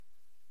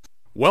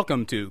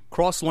Welcome to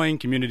Cross Lane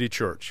Community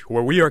Church,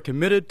 where we are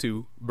committed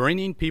to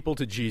bringing people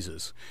to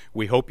Jesus.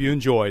 We hope you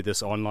enjoy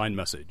this online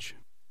message.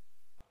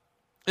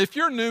 If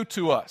you're new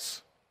to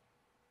us,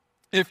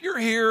 if you're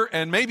here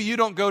and maybe you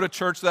don't go to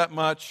church that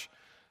much,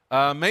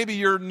 maybe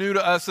you're new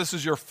to us, this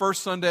is your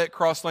first Sunday at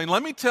Cross Lane,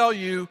 let me tell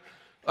you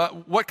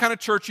what kind of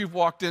church you've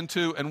walked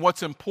into and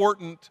what's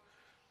important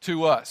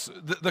to us.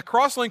 The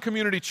Cross Lane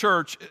Community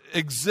Church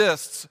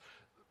exists.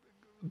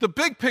 The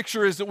big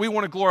picture is that we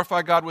want to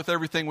glorify God with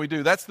everything we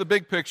do. That's the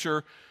big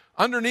picture.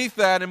 Underneath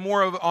that, and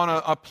more of on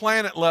a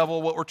planet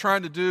level, what we're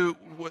trying to do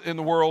in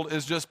the world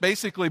is just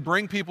basically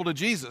bring people to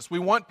Jesus. We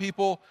want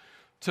people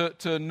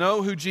to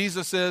know who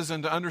Jesus is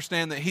and to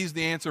understand that He's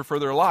the answer for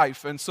their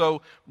life. And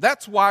so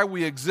that's why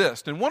we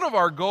exist. And one of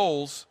our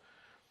goals,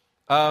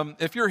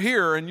 if you're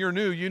here and you're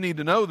new, you need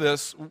to know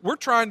this. We're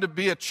trying to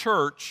be a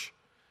church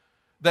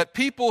that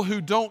people who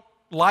don't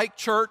like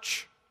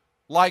church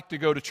like to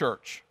go to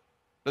church.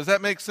 Does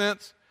that make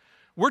sense?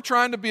 We're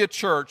trying to be a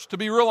church, to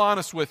be real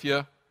honest with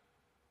you.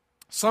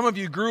 Some of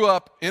you grew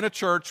up in a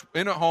church,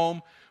 in a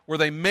home, where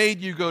they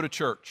made you go to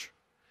church.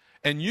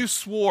 And you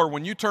swore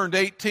when you turned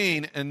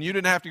 18 and you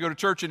didn't have to go to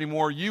church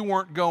anymore, you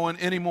weren't going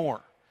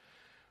anymore.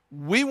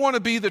 We want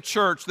to be the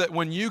church that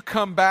when you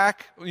come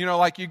back,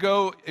 like you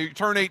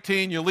turn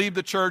 18, you leave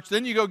the church,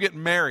 then you go get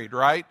married,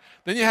 right?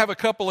 Then you have a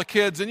couple of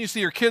kids, then you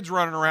see your kids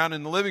running around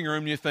in the living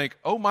room and you think,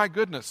 oh my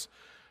goodness,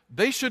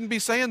 they shouldn't be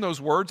saying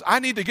those words. I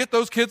need to get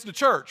those kids to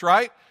church,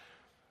 right?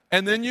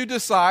 And then you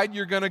decide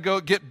you're going to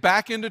go get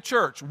back into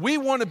church. We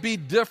want to be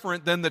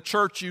different than the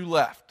church you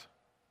left.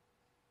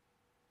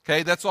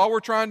 Okay, that's all we're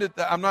trying to,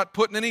 I'm not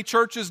putting any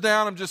churches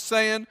down. I'm just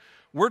saying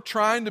we're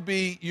trying to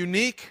be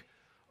unique,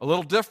 a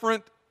little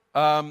different.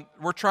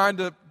 We're trying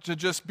to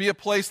just be a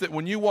place that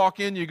when you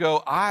walk in, you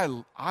go,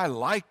 I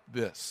like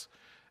this.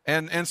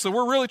 And so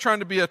we're really trying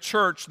to be a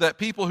church that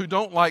people who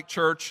don't like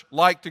church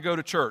like to go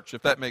to church,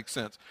 if that makes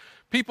sense.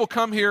 People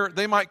come here,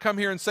 they might come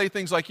here and say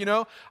things like,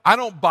 I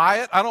don't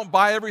buy it. I don't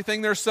buy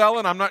everything they're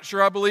selling. I'm not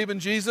sure I believe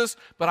in Jesus,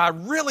 but I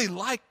really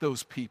like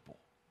those people.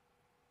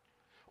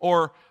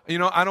 Or,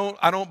 I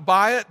don't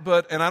buy it,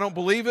 and I don't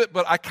believe it,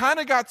 but I kind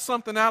of got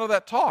something out of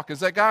that talk. As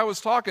that guy was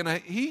talking,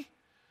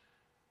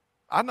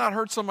 I've not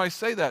heard somebody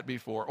say that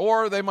before.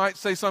 Or they might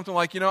say something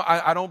like,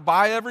 I don't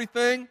buy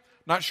everything.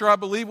 Not sure I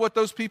believe what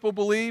those people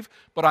believe,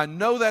 but I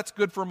know that's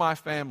good for my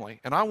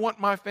family, and I want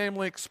my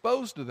family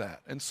exposed to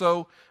that. And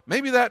so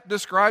maybe that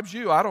describes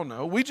you. I don't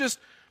know.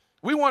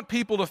 We want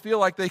people to feel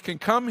like they can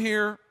come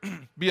here,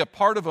 be a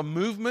part of a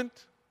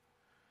movement,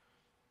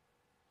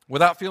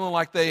 without feeling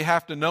like they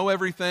have to know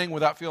everything,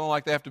 without feeling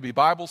like they have to be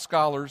Bible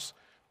scholars.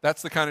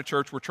 That's the kind of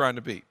church we're trying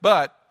to be.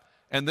 But,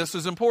 and this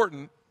is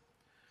important,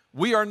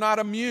 we are not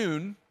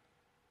immune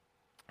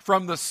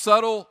from the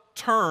subtle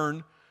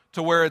turn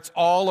to where it's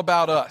all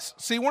about us.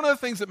 See, one of the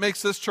things that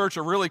makes this church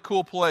a really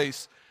cool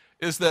place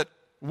is that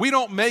we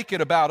don't make it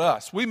about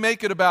us. We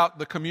make it about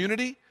the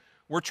community.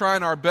 We're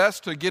trying our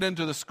best to get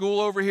into the school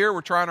over here.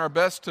 We're trying our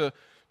best to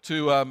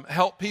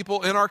help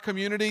people in our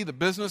community, the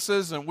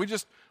businesses, and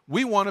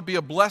we want to be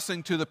a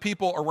blessing to the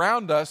people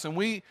around us, and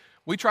we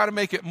try to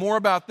make it more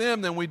about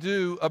them than we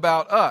do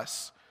about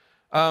us.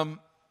 And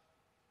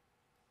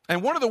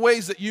one of the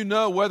ways that you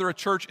know whether a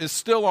church is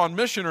still on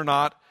mission or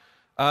not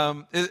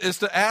is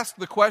to ask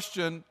the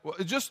question,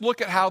 just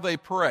look at how they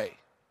pray.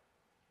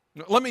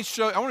 I want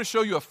to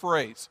show you a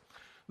phrase.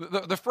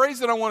 The phrase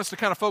that I want us to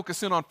kind of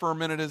focus in on for a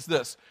minute is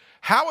this.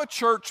 How a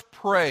church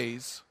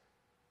prays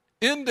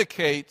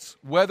indicates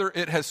whether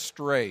it has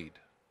strayed.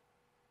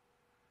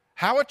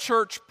 How a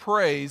church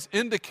prays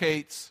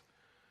indicates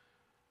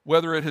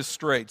whether it has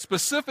strayed.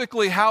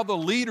 Specifically, how the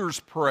leaders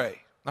pray.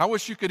 I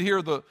wish you could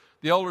hear the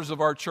elders of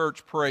our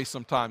church pray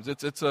sometimes.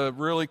 It's a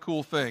really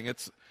cool thing.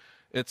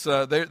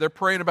 They're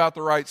praying about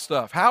the right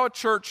stuff. How a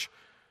church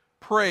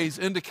prays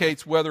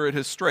indicates whether it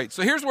has strayed.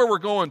 So here's where we're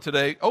going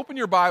today. Open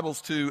your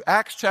Bibles to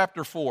Acts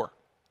chapter 4.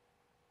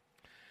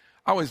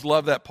 I always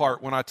love that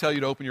part when I tell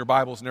you to open your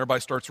Bibles and everybody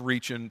starts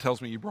reaching and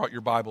tells me you brought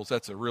your Bibles.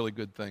 That's a really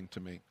good thing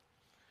to me.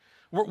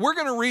 We're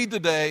going to read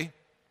today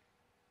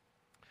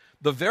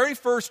the very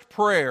first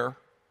prayer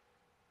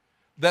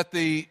that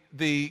the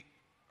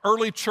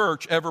early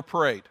church ever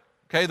prayed.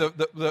 Okay,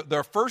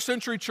 the first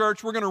century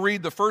church, we're going to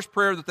read the first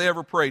prayer that they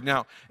ever prayed.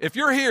 Now, if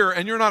you're here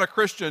and you're not a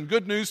Christian,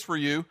 good news for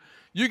you.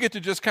 You get to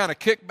just kind of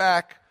kick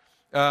back.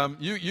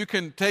 You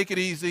can take it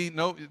easy.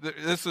 No,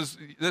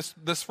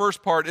 this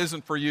first part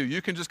isn't for you.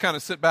 You can just kind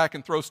of sit back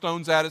and throw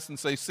stones at us and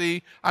say,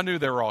 see, I knew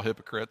they were all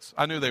hypocrites.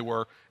 I knew they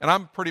were. And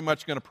I'm pretty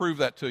much going to prove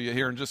that to you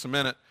here in just a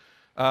minute.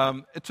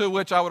 To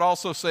which I would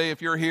also say,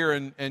 if you're here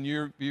and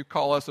you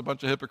call us a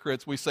bunch of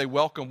hypocrites, we say,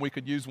 welcome, we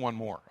could use one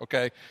more,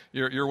 okay?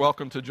 You're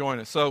welcome to join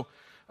us. So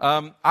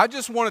I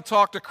just want to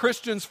talk to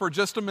Christians for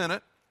just a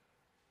minute.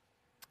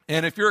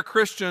 And if you're a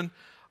Christian,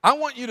 I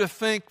want you to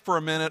think for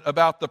a minute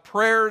about the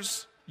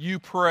prayers you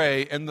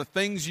pray and the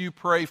things you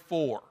pray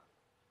for.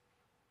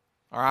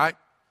 All right?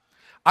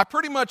 I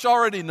pretty much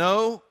already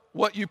know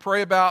what you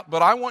pray about,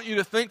 but I want you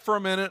to think for a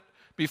minute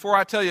before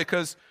I tell you,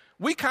 because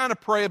we kind of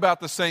pray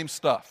about the same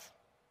stuff.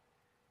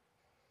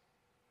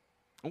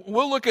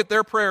 We'll look at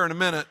their prayer in a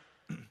minute.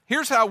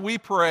 Here's how we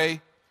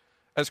pray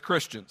as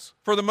Christians.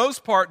 For the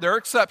most part, there are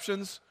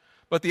exceptions,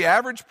 but the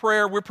average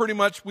prayer, we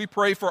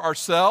pray for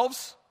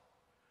ourselves,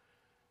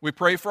 we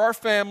pray for our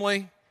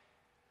family,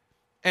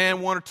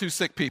 and one or two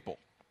sick people,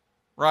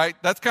 right?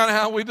 That's kind of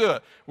how we do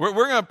it. We're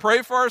going to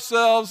pray for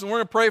ourselves, and we're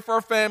going to pray for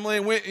our family,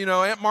 and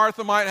Aunt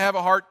Martha might have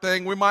a heart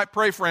thing. We might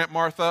pray for Aunt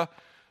Martha,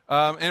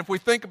 and if we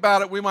think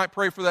about it, we might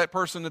pray for that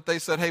person that they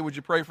said, hey, would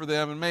you pray for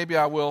them? And maybe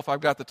I will if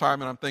I've got the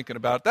time and I'm thinking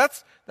about it.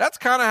 That's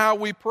kind of how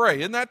we pray.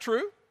 Isn't that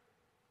true?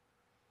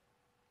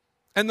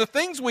 And the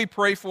things we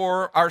pray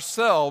for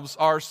ourselves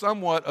are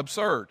somewhat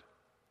absurd.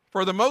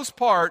 For the most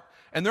part,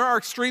 and there are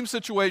extreme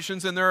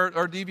situations and there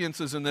are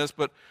deviances in this,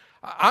 but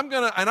I'm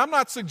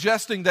not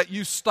suggesting that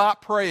you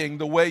stop praying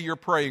the way you're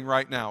praying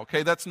right now,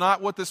 okay? That's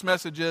not what this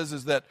message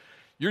is that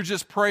you're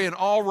just praying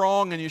all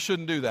wrong and you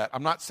shouldn't do that.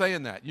 I'm not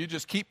saying that. You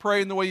just keep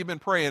praying the way you've been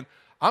praying.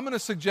 I'm going to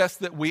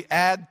suggest that we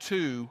add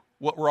to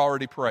what we're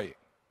already praying,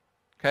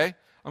 okay?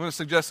 I'm going to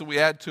suggest that we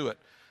add to it.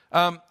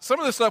 Some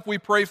of the stuff we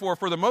pray for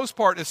the most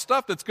part, is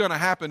stuff that's going to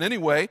happen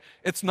anyway.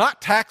 It's not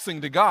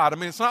taxing to God. I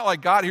mean, it's not like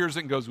God hears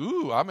it and goes,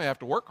 ooh, I may have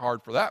to work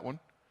hard for that one.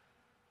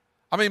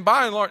 I mean,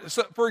 by and large,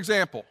 so for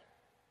example,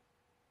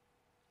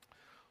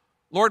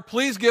 Lord,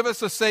 please give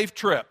us a safe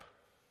trip.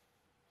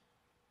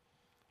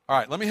 All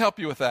right, let me help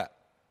you with that.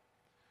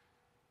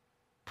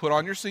 Put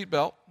on your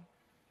seatbelt,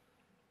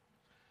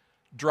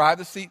 drive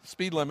the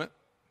speed limit,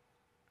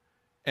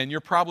 and you're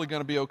probably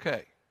going to be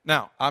okay.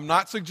 Now, I'm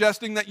not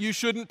suggesting that you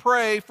shouldn't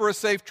pray for a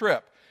safe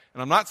trip.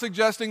 And I'm not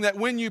suggesting that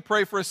when you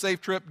pray for a safe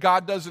trip,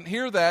 God doesn't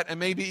hear that and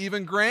maybe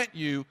even grant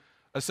you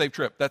a safe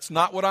trip. That's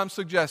not what I'm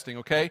suggesting,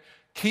 okay?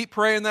 Keep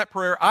praying that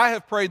prayer. I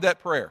have prayed that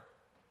prayer.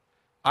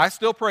 I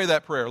still pray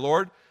that prayer.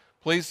 Lord,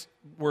 please,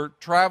 we're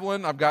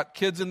traveling. I've got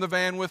kids in the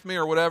van with me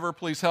or whatever.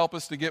 Please help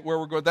us to get where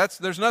we're going.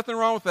 There's nothing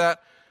wrong with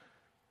that.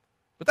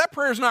 But that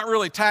prayer is not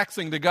really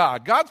taxing to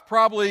God.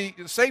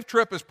 Safe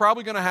trip is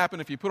probably going to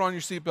happen if you put on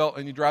your seatbelt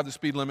and you drive the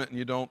speed limit and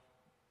you don't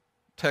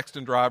text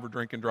and drive or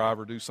drink and drive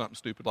or do something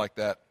stupid like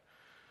that.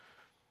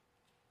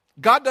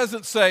 God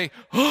doesn't say,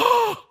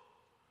 oh,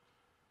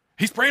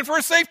 he's praying for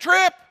a safe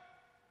trip.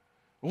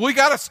 We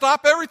got to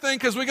stop everything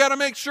because we got to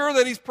make sure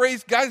that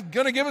we're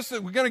going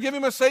to give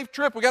him a safe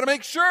trip. We got to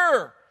make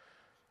sure.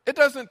 It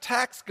doesn't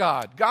tax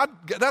God.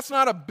 That's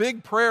not a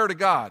big prayer to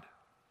God.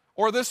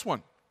 Or this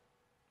one.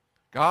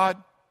 God,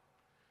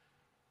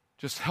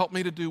 just help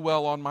me to do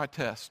well on my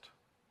test.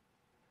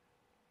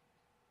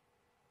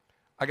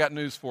 I got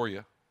news for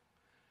you.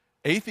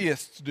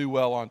 Atheists do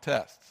well on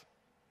tests.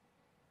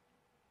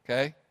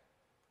 Okay?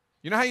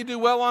 You know how you do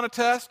well on a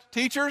test?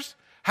 Teachers,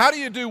 how do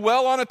you do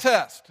well on a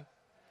test?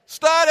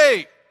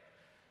 Study.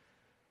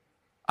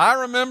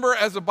 I remember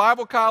as a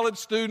Bible college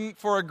student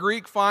for a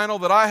Greek final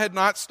that I had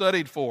not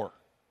studied for.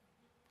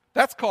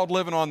 That's called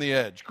living on the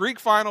edge. Greek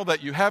final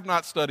that you have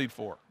not studied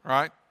for,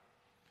 right?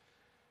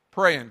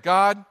 Praying,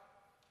 God,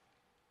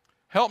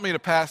 help me to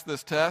pass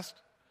this test.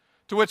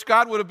 To which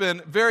God would have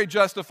been very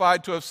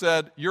justified to have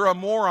said, you're a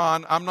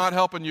moron, I'm not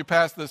helping you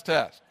pass this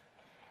test.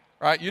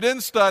 Right? You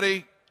didn't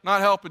study,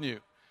 not helping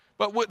you.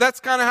 But that's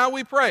kind of how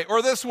we pray.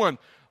 Or this one,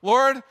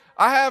 Lord,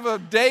 I have a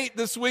date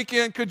this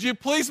weekend. Could you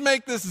please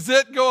make this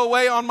zit go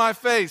away on my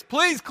face?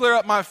 Please clear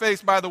up my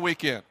face by the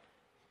weekend.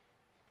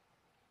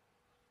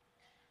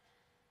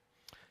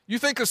 You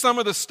think of some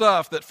of the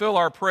stuff that fill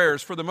our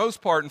prayers for the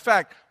most part. In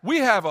fact, we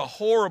have a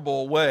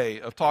horrible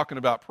way of talking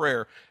about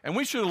prayer, and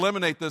we should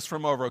eliminate this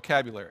from our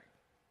vocabulary.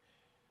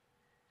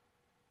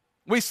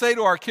 We say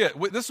to our kid,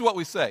 this is what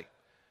we say.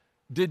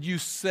 Did you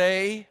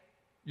say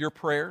your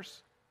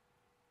prayers?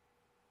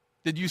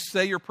 Did you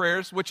say your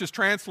prayers? Which is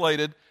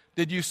translated,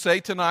 did you say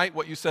tonight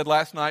what you said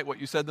last night, what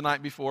you said the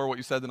night before, what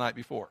you said the night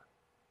before?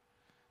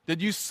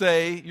 Did you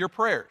say your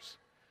prayers?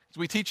 So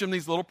we teach them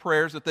these little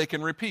prayers that they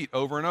can repeat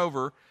over and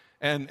over.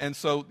 And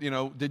so,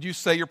 did you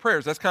say your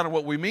prayers? That's kind of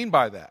what we mean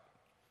by that.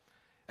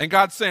 And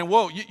God's saying,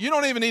 whoa, you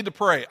don't even need to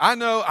pray. I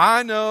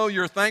know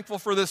you're thankful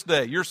for this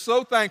day. You're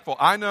so thankful.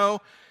 I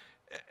know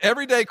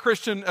every day a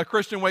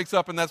Christian wakes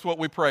up and that's what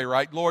we pray,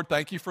 right? Lord,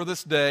 thank you for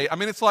this day. I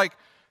mean, it's like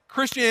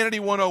Christianity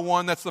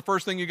 101. That's the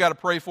first thing you got to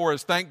pray for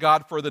is thank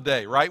God for the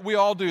day, right? We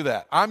all do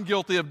that. I'm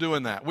guilty of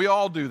doing that. We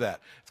all do that.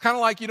 It's kind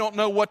of like you don't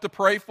know what to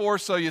pray for,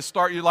 so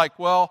you're like,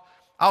 well,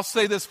 I'll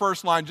say this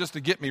first line just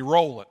to get me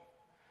rolling,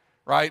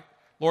 right?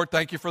 Lord,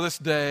 thank you for this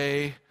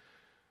day.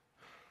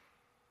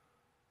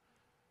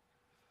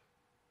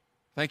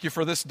 Thank you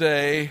for this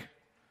day.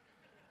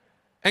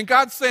 And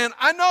God's saying,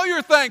 I know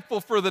you're thankful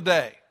for the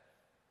day.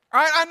 All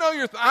right, I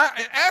know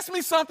ask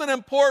me something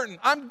important.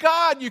 I'm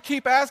God. You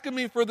keep asking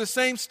me for the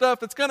same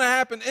stuff that's going to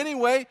happen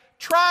anyway.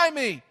 Try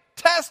me.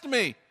 Test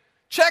me.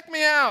 Check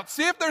me out.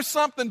 See if there's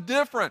something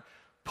different.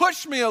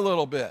 Push me a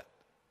little bit.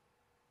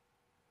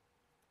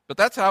 But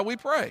that's how we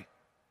pray.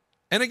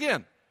 And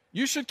again,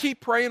 you should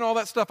keep praying all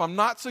that stuff. I'm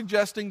not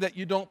suggesting that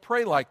you don't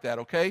pray like that,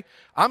 okay?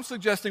 I'm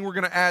suggesting we're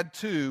going to add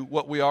to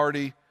what we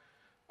already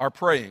are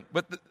praying.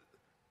 But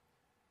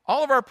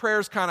all of our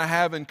prayers kind of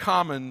have in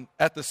common,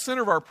 at the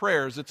center of our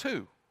prayers, it's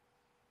who?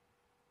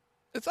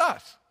 It's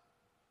us.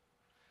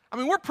 I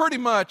mean, we're pretty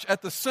much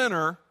at the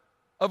center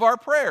of our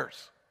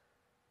prayers.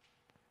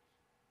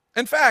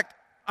 In fact,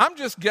 I'm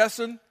just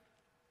guessing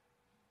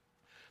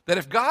that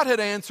if God had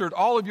answered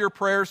all of your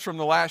prayers from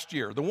the last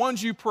year, the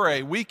ones you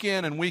pray week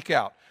in and week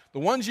out, the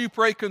ones you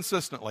pray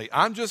consistently,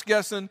 I'm just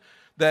guessing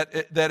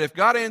that if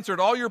God answered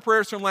all your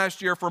prayers from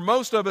last year, for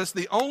most of us,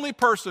 the only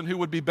person who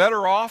would be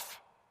better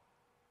off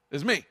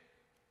is me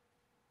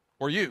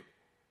or you,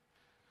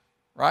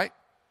 right?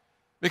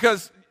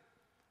 Because,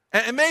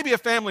 and maybe a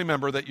family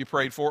member that you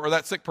prayed for or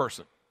that sick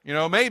person,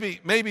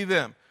 maybe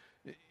them.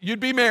 You'd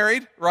be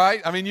married,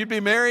 right? I mean, you'd be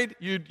married.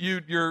 You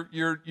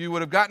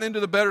would have gotten into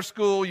the better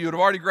school. You would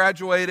have already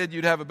graduated.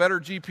 You'd have a better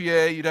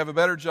GPA. You'd have a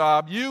better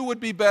job. You would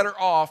be better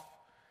off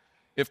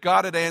if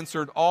God had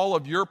answered all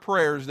of your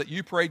prayers that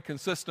you prayed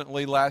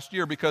consistently last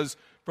year. Because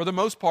for the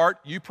most part,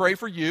 you pray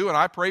for you, and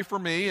I pray for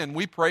me, and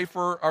we pray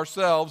for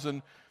ourselves.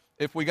 And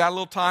if we got a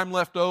little time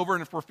left over,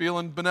 and if we're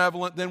feeling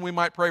benevolent, then we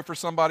might pray for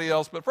somebody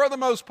else. But for the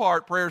most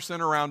part, prayers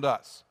center around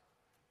us.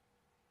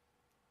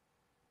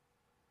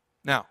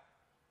 Now,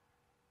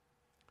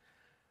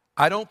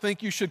 I don't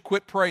think you should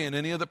quit praying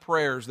any of the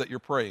prayers that you're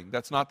praying.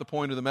 That's not the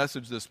point of the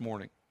message this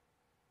morning.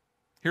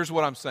 Here's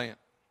what I'm saying.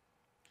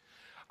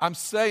 I'm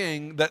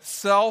saying that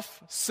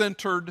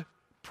self-centered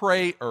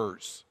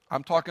prayers,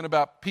 I'm talking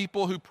about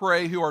people who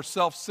pray who are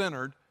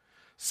self-centered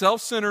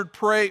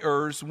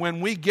prayers,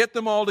 when we get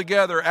them all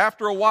together,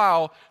 after a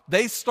while,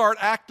 they start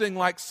acting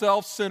like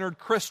self-centered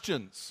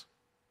Christians.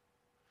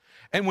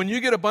 And when you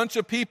get a bunch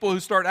of people who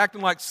start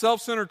acting like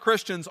self-centered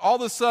Christians, all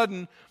of a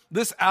sudden,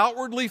 this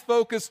outwardly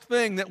focused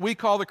thing that we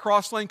call the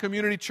Cross Lane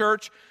Community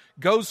Church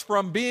goes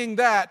from being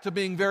that to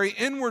being very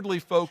inwardly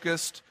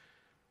focused.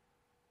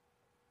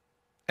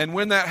 And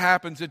when that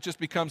happens, it just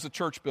becomes a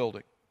church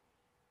building.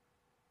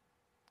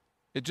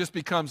 It just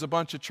becomes a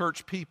bunch of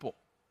church people.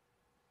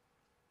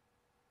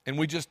 And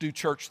we just do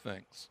church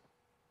things.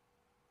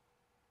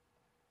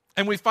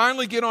 And we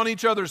finally get on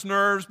each other's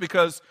nerves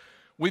because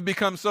we've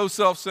become so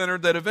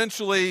self-centered that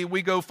eventually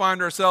we go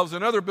find ourselves in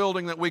another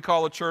building that we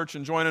call a church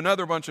and join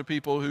another bunch of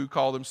people who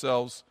call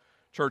themselves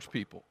church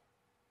people.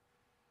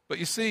 But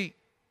you see,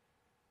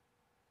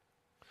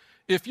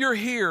 if you're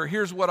here,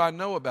 here's what I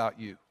know about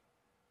you.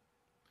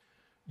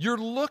 You're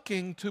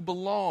looking to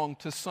belong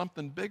to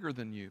something bigger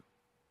than you.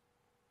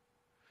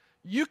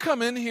 You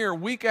come in here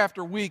week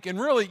after week, and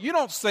really, you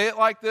don't say it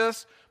like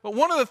this, but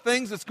one of the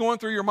things that's going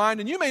through your mind,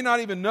 and you may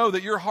not even know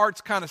that your heart's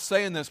kind of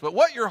saying this, but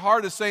what your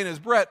heart is saying is,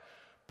 Brett,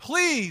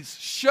 please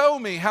show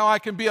me how I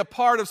can be a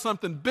part of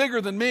something bigger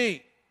than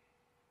me.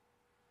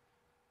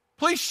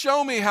 Please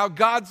show me how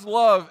God's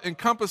love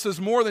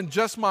encompasses more than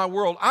just my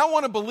world. I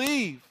want to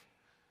believe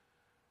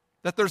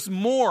that there's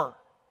more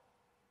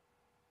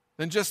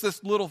than just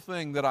this little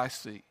thing that I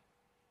see.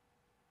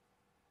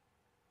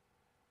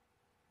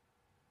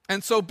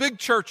 And so big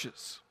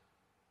churches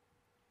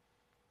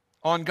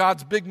on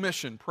God's big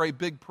mission pray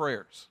big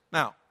prayers.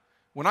 Now,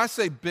 when I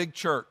say big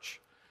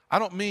church, I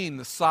don't mean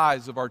the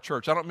size of our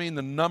church. I don't mean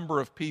the number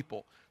of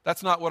people.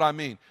 That's not what I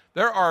mean.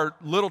 There are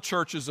little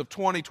churches of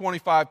 20,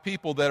 25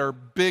 people that are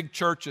big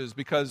churches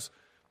because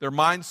their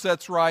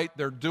mindset's right,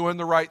 they're doing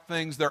the right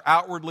things, they're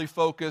outwardly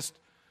focused,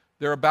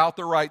 they're about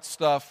the right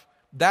stuff.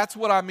 That's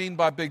what I mean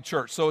by big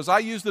church. So as I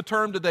use the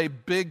term today,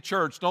 big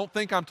church, don't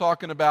think I'm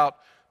talking about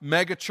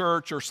mega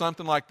church or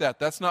something like that.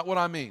 That's not what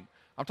I mean.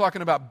 I'm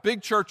talking about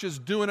big churches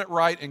doing it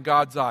right in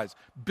God's eyes.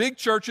 Big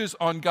churches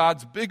on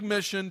God's big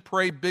mission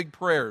pray big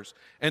prayers.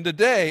 And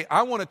today,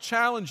 I want to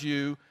challenge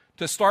you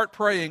to start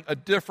praying a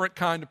different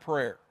kind of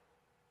prayer.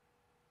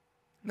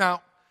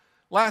 Now,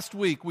 last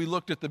week we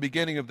looked at the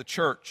beginning of the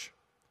church.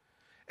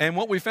 And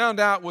what we found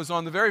out was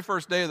on the very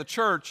first day of the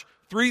church,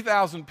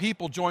 3,000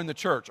 people joined the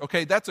church.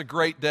 Okay, that's a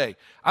great day.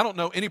 I don't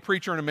know any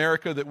preacher in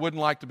America that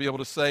wouldn't like to be able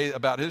to say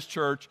about his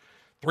church,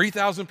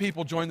 3,000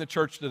 people joined the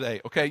church today.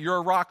 Okay, you're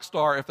a rock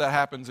star if that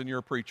happens and you're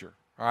a preacher,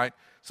 all right?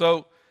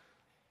 So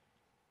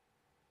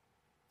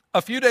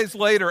a few days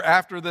later,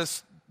 after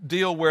this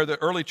deal where the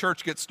early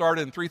church gets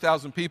started and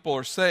 3,000 people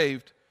are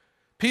saved,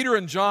 Peter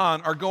and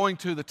John are going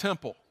to the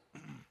temple.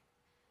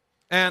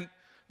 And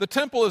the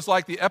temple is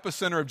like the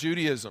epicenter of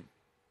Judaism.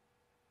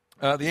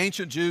 The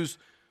ancient Jews,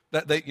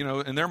 that they,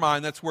 in their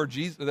mind, that's where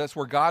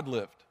God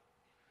lived.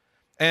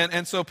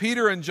 And so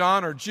Peter and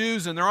John are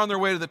Jews, and they're on their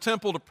way to the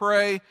temple to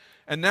pray.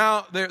 And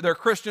now they're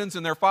Christians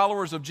and they're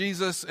followers of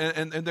Jesus,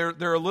 and there's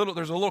a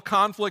little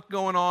conflict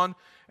going on,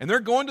 and they're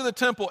going to the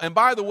temple. And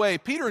by the way,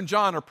 Peter and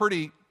John are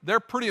pretty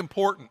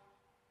important.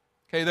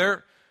 Okay,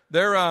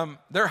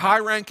 they're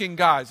high-ranking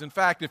guys. In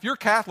fact, if you're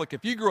Catholic,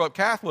 if you grew up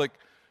Catholic,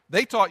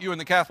 they taught you in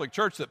the Catholic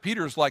Church that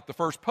Peter's like the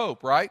first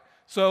pope, right?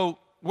 So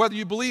whether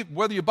you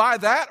buy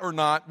that or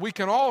not, we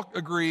can all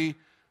agree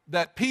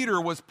that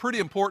Peter was pretty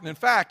important. In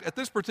fact, at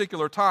this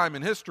particular time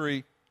in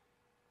history,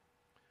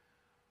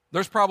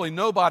 there's probably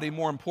nobody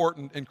more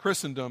important in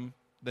Christendom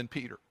than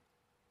Peter.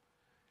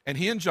 And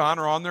he and John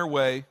are on their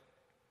way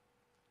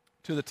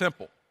to the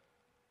temple.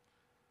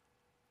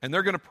 And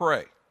they're going to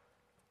pray.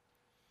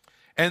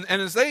 And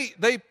as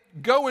they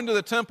go into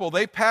the temple,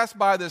 they pass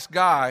by this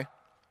guy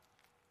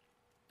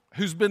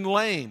who's been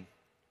lame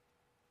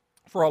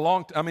for a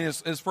long time. I mean,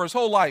 for his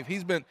whole life, he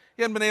hasn't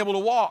been able to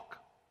walk.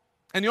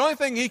 And the only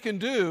thing he can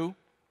do,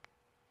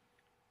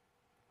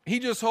 he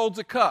just holds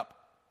a cup.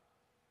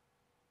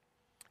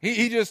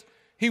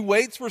 He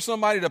waits for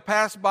somebody to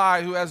pass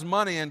by who has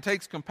money and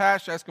has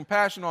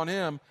compassion on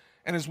him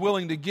and is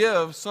willing to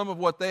give some of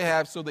what they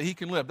have so that he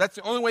can live. That's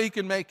the only way he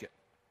can make it.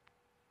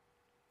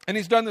 And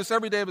he's done this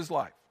every day of his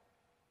life.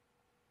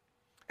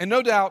 And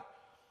no doubt,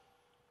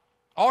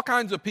 all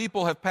kinds of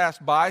people have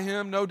passed by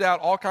him. No doubt,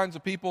 all kinds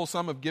of people,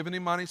 some have given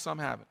him money, some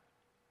haven't.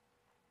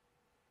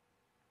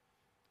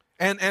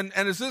 And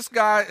as this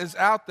guy is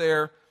out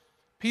there,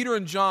 Peter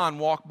and John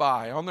walk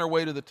by on their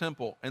way to the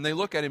temple, and they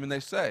look at him and they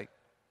say,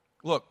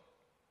 look,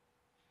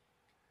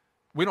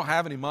 we don't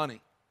have any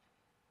money,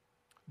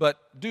 but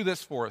do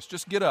this for us.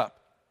 Just get up.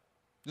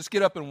 Just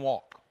get up and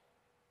walk.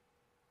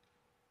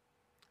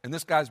 And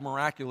this guy's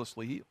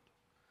miraculously healed.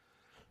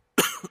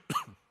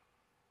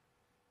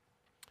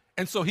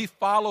 And so he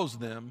follows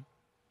them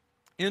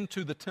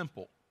into the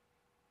temple.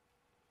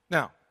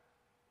 Now,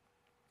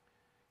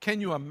 can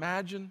you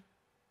imagine?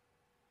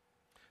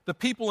 The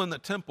people in the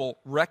temple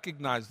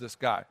recognize this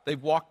guy.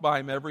 They've walked by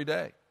him every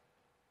day.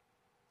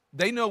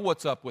 They know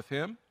what's up with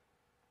him.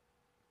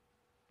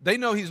 They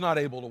know he's not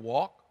able to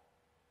walk.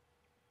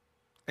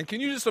 And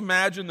can you just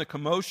imagine the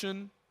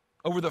commotion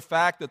over the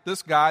fact that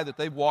this guy that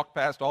they've walked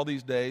past all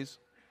these days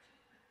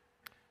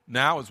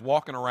now is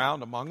walking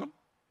around among them?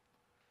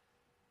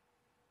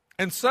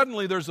 And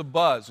suddenly there's a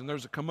buzz and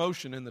there's a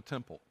commotion in the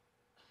temple.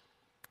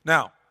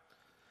 Now,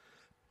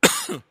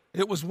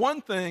 it was one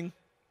thing,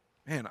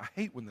 man, I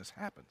hate when this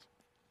happens.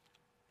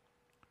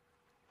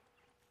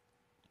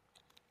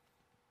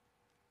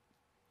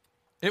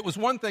 It was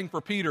one thing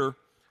for Peter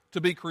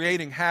to be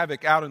creating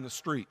havoc out in the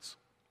streets.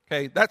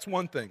 Okay, that's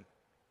one thing.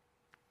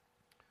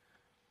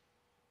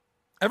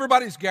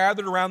 Everybody's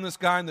gathered around this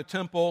guy in the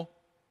temple.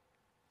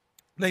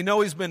 They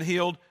know he's been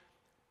healed.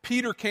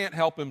 Peter can't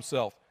help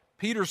himself.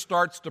 Peter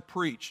starts to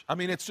preach. I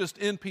mean, it's just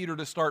in Peter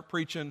to start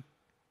preaching.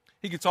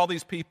 He gets all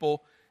these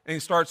people, and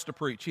he starts to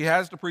preach. He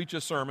has to preach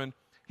a sermon.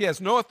 He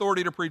has no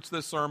authority to preach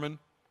this sermon.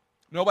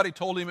 Nobody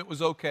told him it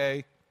was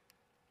okay.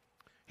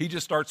 He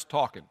just starts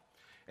talking.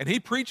 And he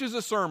preaches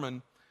a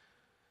sermon,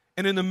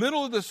 and in the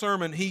middle of the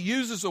sermon, he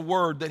uses a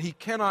word that he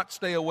cannot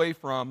stay away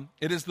from.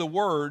 It is the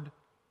word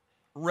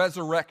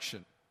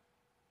resurrection.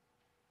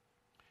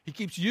 He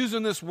keeps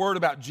using this word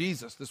about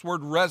Jesus, this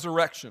word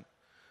resurrection.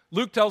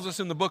 Luke tells us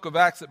in the book of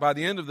Acts that by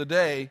the end of the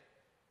day,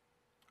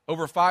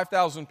 over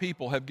 5,000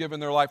 people have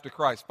given their life to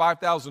Christ.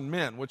 5,000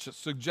 men, which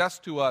suggests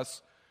to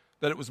us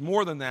that it was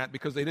more than that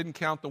because they didn't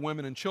count the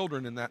women and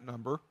children in that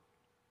number.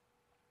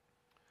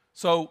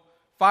 So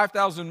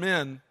 5,000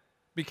 men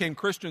became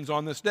Christians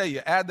on this day.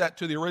 You add that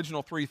to the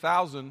original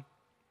 3,000,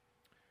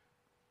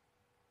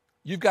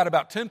 you've got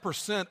about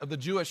 10% of the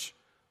Jewish,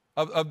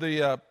 of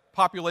the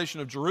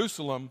population of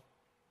Jerusalem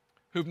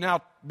who've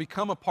now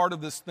become a part of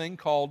this thing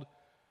called,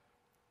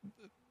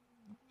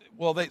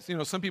 well,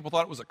 some people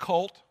thought it was a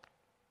cult.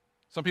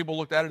 Some people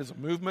looked at it as a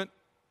movement.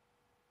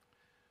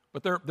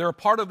 But they're a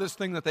part of this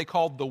thing that they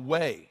called the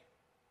Way.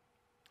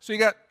 So you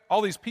got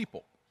all these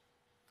people.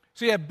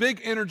 So you have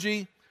big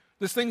energy.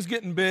 This thing's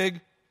getting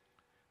big.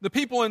 The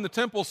people in the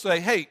temple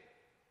say, hey,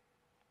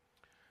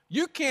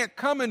 you can't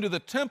come into the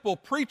temple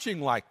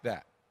preaching like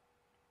that.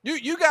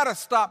 You got to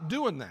stop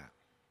doing that.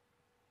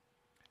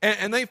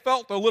 And they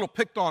felt a little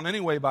picked on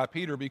anyway by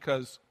Peter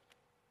because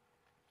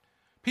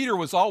Peter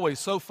was always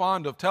so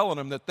fond of telling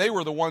them that they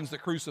were the ones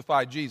that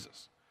crucified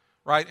Jesus,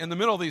 right? In the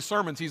middle of these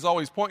sermons, he's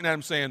always pointing at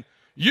him saying,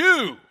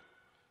 you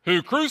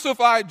who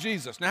crucified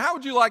Jesus. Now, how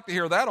would you like to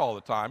hear that all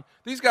the time?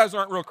 These guys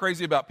aren't real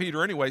crazy about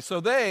Peter anyway, so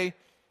they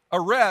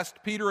arrest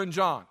Peter and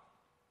John,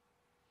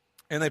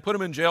 and they put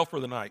them in jail for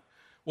the night.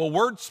 Well,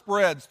 word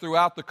spreads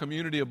throughout the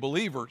community of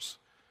believers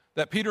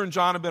that Peter and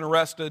John have been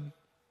arrested,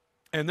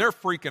 and they're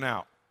freaking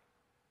out.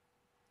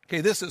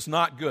 Okay, this is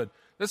not good.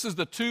 This is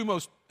the two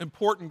most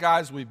important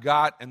guys we've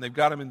got, and they've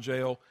got them in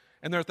jail.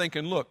 And they're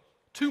thinking, look,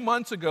 2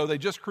 months ago, they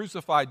just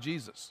crucified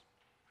Jesus.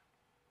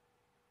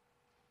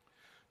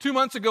 2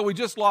 months ago, we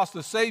just lost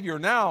the Savior.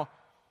 Now,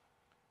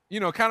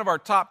 kind of our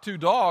top two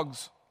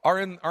dogs are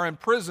in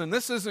prison.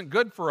 This isn't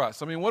good for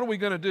us. I mean, what are we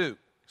going to do?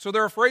 So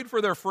they're afraid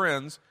for their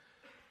friends.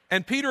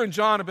 And Peter and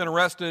John have been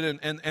arrested,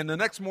 and the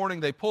next morning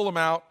they pull them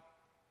out.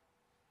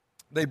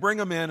 They bring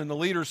them in, and the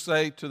leaders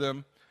say to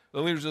them,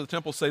 the leaders of the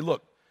temple say,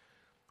 look,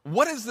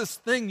 what is this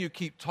thing you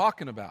keep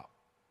talking about?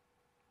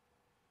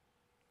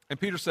 And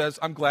Peter says,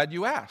 I'm glad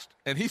you asked.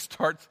 And he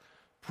starts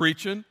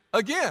preaching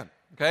again,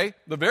 okay?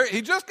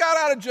 He just got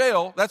out of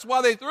jail. That's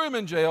why they threw him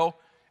in jail.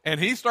 And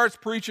he starts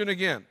preaching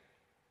again.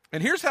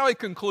 And here's how he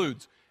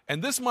concludes.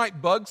 And this might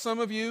bug some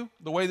of you,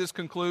 the way this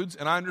concludes,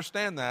 and I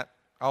understand that.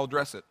 I'll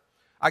address it.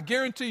 I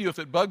guarantee you if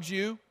it bugs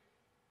you,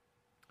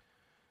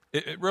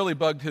 it really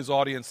bugged his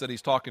audience that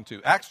he's talking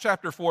to. Acts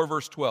chapter 4,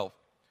 verse 12.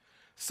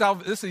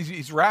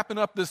 He's wrapping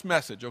up this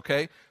message,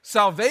 okay?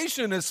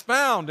 Salvation is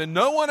found in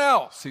no one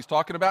else. He's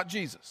talking about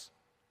Jesus.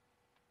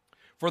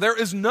 For there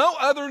is no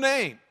other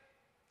name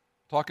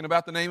talking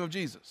about the name of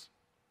Jesus.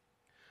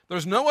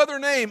 There's no other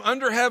name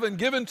under heaven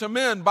given to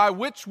men by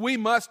which we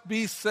must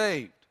be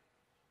saved.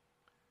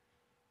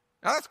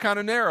 Now that's kind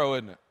of narrow,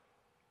 isn't it?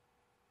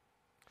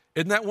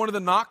 Isn't that one of the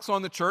knocks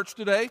on the church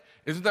today?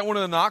 Isn't that one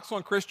of the knocks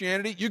on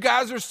Christianity? You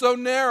guys are so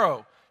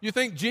narrow. You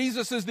think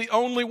Jesus is the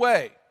only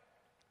way.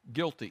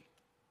 Guilty.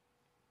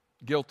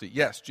 Guilty.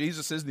 Yes,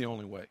 Jesus is the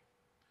only way.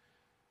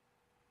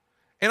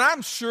 And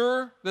I'm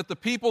sure that the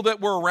people that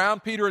were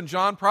around Peter and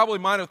John probably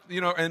might have,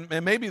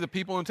 and maybe the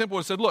people in the temple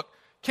would have said, look,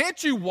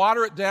 can't you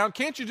water it down?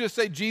 Can't you just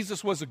say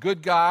Jesus was a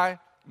good guy?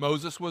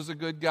 Moses was a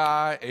good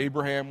guy.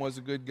 Abraham was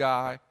a good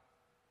guy.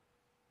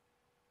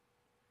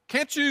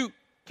 Can't you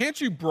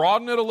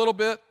broaden it a little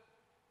bit?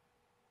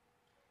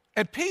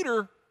 And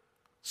Peter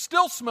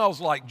still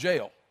smells like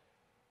jail.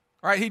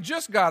 All right, he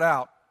just got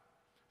out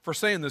for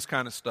saying this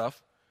kind of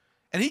stuff,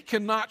 and he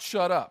cannot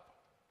shut up.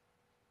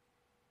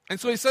 And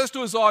so he says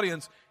to his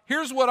audience,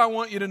 here's what I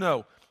want you to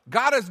know.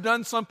 God has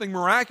done something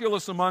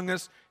miraculous among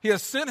us. He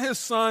has sent his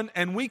Son,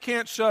 and we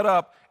can't shut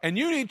up. And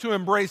you need to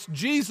embrace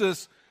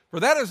Jesus, for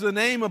that is the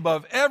name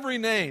above every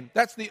name.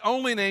 That's the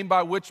only name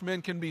by which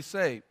men can be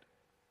saved.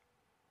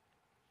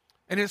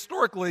 And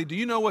historically, do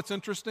you know what's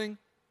interesting?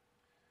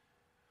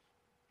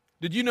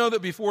 Did you know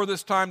that before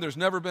this time there's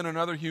never been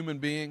another human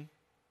being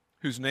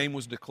whose name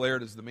was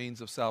declared as the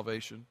means of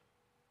salvation?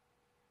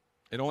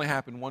 It only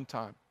happened one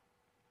time.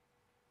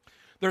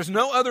 There's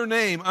no other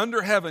name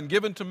under heaven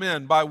given to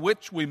men by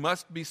which we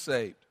must be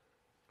saved.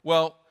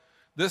 Well,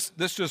 this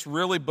just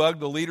really bugged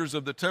the leaders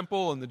of the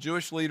temple and the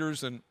Jewish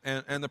leaders, and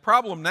the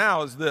problem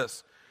now is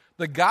this.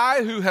 The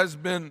guy who has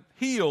been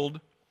healed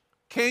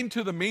came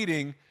to the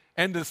meeting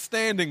and is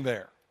standing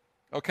there.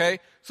 Okay?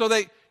 So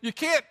you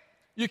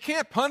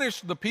can't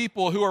punish the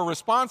people who are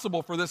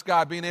responsible for this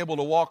guy being able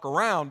to walk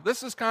around.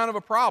 This is kind of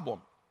a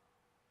problem.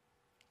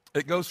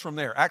 It goes from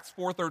there. Acts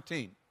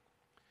 4:13.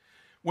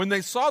 When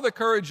they saw the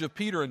courage of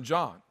Peter and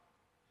John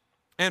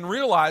and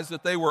realized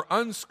that they were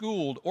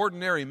unschooled,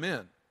 ordinary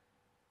men,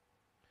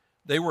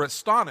 they were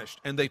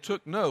astonished, and they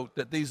took note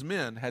that these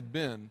men had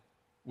been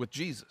with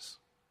Jesus.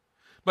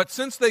 But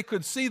since they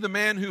could see the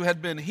man who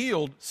had been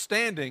healed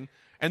standing,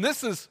 and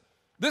this is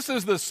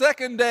the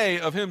second day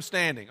of him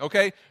standing,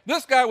 okay?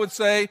 This guy would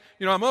say,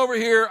 I'm over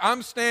here,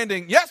 I'm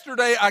standing.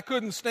 Yesterday, I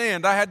couldn't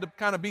stand. I had to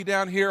kind of be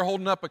down here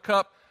holding up a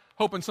cup,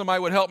 hoping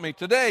somebody would help me.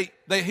 Today,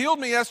 they healed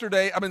me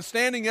yesterday. I've been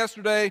standing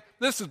yesterday.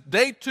 This is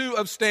day 2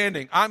 of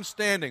standing. I'm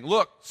standing.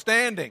 Look,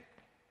 standing.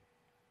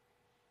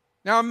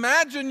 Now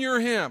imagine you're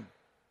him.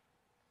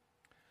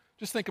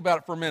 Just think about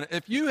it for a minute.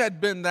 If you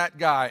had been that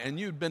guy and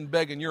you'd been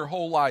begging your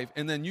whole life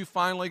and then you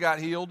finally got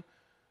healed,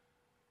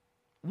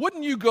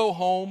 wouldn't you go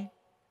home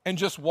and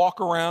just walk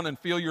around and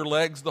feel your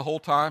legs the whole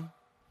time?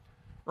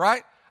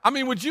 Right? I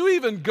mean, would you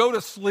even go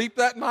to sleep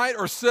that night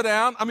or sit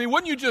down? I mean,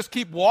 wouldn't you just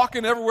keep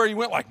walking everywhere you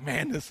went like,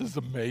 man, this is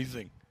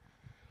amazing.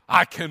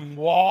 I can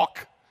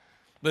walk.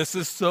 This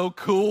is so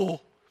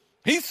cool.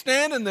 He's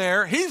standing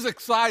there. He's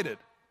excited.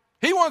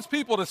 He wants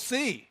people to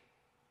see.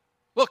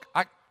 Look,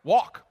 I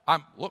walk.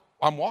 I'm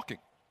walking.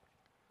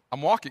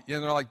 I'm walking.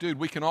 And they're like, dude,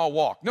 we can all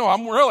walk. No,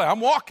 I'm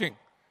walking.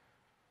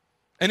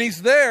 And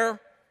he's there.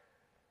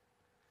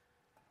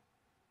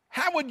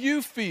 How would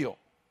you feel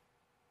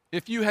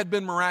if you had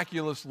been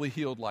miraculously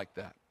healed like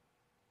that?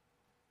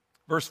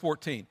 Verse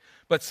 14.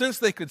 But since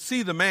they could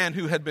see the man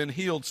who had been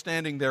healed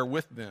standing there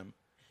with them,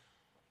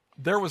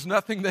 there was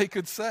nothing they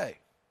could say.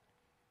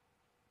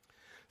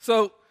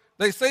 So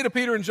they say to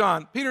Peter and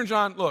John,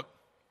 look,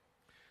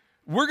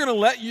 we're going to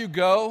let you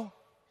go,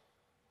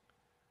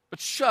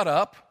 but shut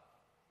up.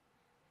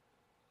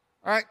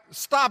 All right?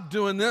 Stop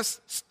doing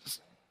this.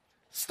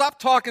 Stop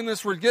talking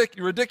this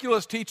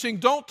ridiculous teaching.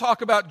 Don't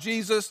talk about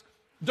Jesus.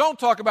 Don't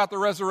talk about the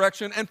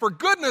resurrection. And for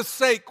goodness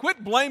sake,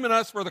 quit blaming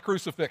us for the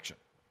crucifixion.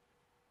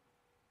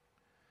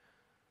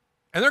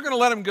 And they're going to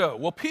let him go.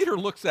 Well, Peter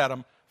looks at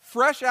him,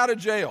 fresh out of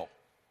jail.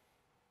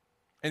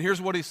 And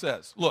here's what he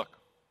says. Look,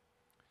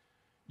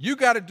 you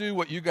got to do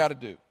what you got to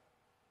do.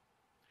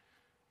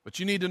 But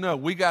you need to know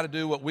we got to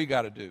do what we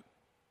got to do.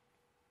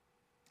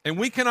 And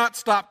we cannot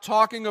stop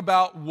talking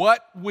about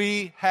what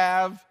we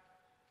have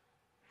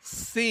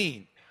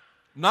seen.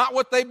 Not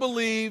what they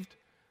believed,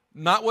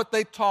 not what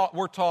they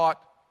were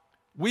taught.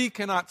 We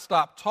cannot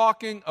stop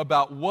talking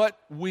about what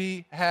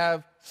we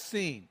have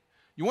seen.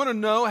 You want to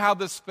know how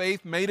this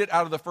faith made it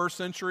out of the first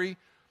century?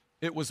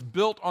 It was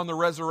built on the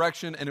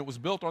resurrection, and it was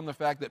built on the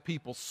fact that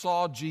people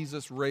saw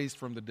Jesus raised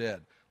from the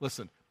dead.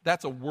 Listen,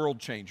 that's a world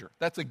changer.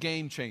 That's a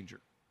game changer.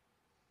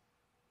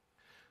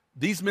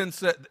 These men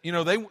said,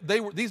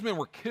 these men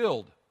were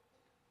killed,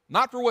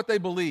 not for what they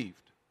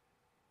believed,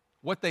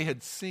 what they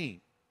had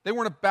seen. They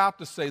weren't about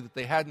to say that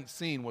they hadn't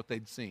seen what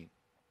they'd seen.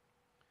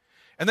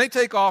 And they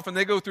take off and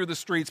they go through the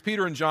streets,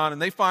 Peter and John,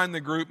 and they find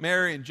the group,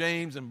 Mary and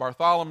James and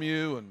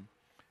Bartholomew and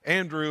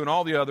Andrew and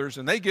all the others,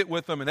 and they get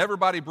with them, and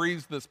everybody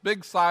breathes this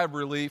big sigh of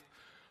relief.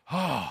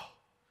 Oh,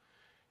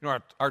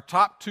 our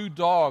top 2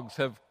 dogs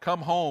have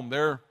come home.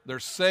 They're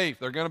safe.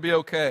 They're going to be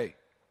okay.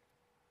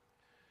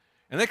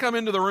 And they come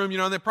into the room,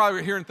 and they're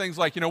probably hearing things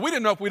like, we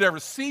didn't know if we'd ever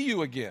see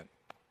you again.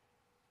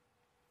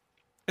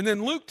 And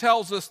then Luke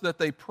tells us that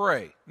they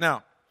pray.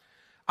 Now,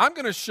 I'm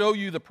going to show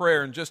you the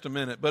prayer in just a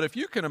minute, but if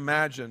you can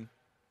imagine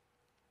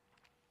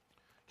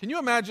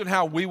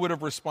how we would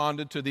have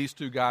responded to these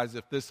two guys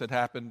if this had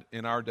happened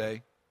in our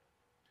day?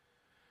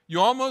 You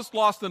almost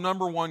lost the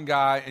number one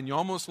guy, and you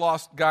almost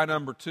lost guy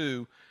number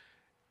two.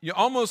 You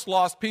almost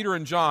lost Peter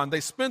and John. They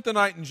spent the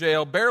night in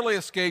jail, barely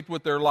escaped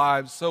with their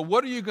lives. So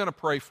what are you going to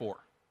pray for?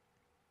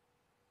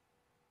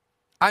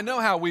 I know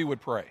how we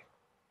would pray,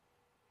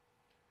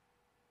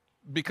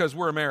 because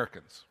we're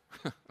Americans,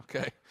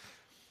 okay?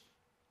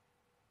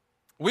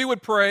 We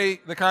would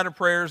pray the kind of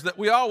prayers that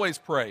we always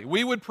pray.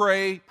 We would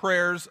pray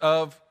prayers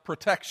of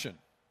protection.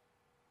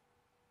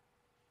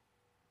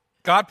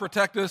 God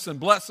protect us and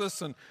bless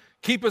us and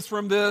keep us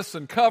from this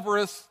and cover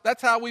us.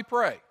 That's how we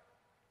pray.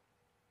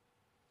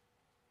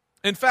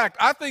 In fact,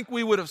 I think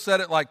we would have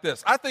said it like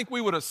this. I think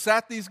we would have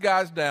sat these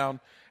guys down,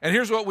 and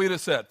here's what we'd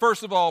have said.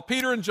 First of all,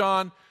 Peter and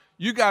John,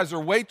 you guys are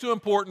way too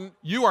important.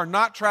 You are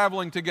not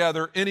traveling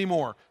together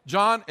anymore.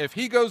 John, if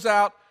he goes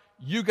out,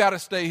 you got to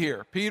stay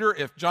here. Peter,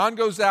 if John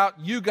goes out,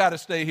 you got to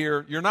stay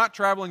here. You're not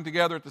traveling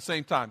together at the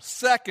same time.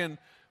 Second,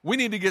 we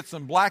need to get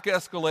some black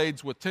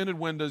Escalades with tinted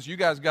windows. You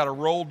guys got to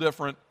roll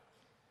different.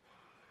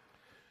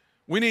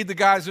 We need the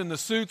guys in the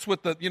suits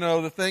with the,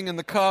 the thing in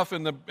the cuff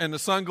and the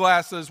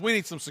sunglasses. We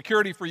need some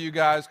security for you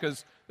guys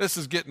because this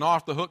is getting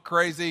off the hook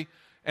crazy.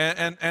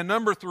 And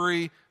number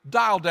three,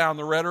 dial down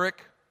the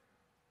rhetoric.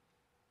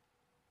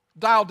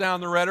 Dial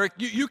down the rhetoric.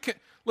 You can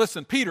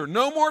listen, Peter,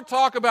 no more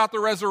talk about the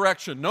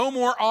resurrection. No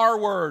more R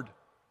word.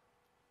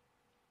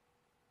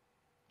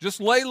 Just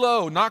lay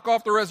low. Knock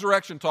off the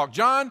resurrection talk.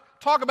 John,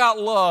 talk about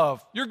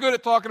love. You're good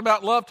at talking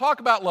about love.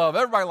 Talk about love.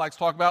 Everybody likes to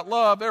talk about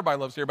love. Everybody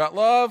loves to hear about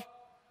love.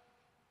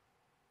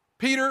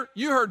 Peter,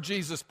 you heard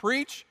Jesus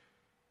preach.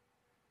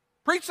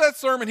 Preach that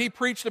sermon he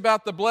preached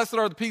about the blessed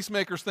are the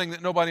peacemakers thing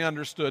that nobody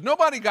understood.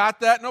 Nobody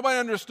got that. Nobody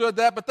understood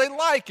that, but they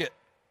like it.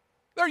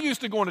 They're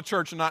used to going to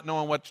church and not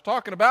knowing what you're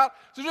talking about,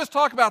 so just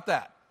talk about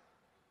that.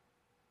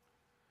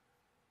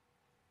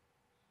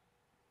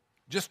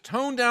 Just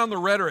tone down the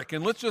rhetoric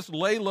and let's just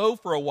lay low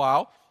for a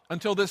while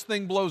until this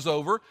thing blows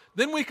over.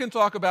 Then we can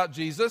talk about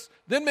Jesus.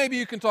 Then maybe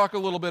you can talk a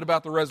little bit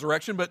about the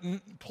resurrection, but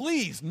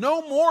please,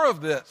 no more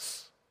of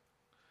this.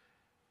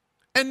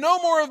 And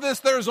no more of this,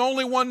 there's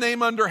only one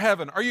name under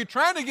heaven. Are you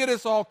trying to get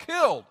us all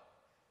killed?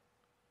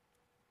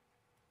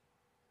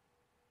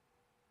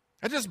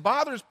 It just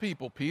bothers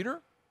people,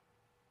 Peter.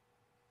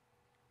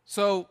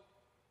 So,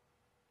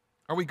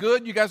 are we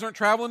good? You guys aren't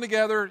traveling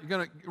together.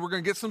 We're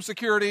going to get some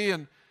security,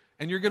 and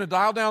you're going to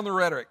dial down the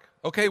rhetoric.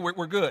 Okay,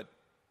 we're good.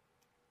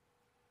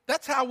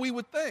 That's how we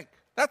would think.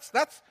 That's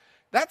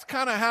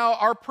kind of how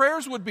our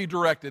prayers would be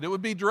directed. It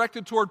would be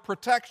directed toward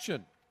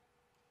protection.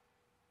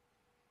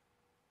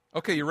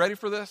 Okay, you ready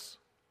for this?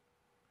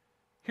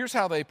 Here's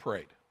how they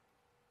prayed.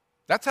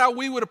 That's how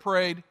we would have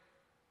prayed.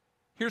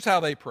 Here's how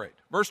they prayed.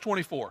 Verse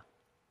 24.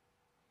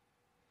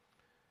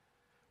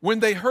 When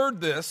they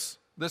heard this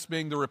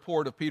being the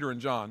report of Peter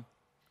and John,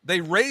 they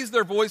raised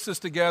their voices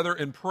together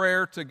in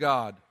prayer to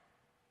God.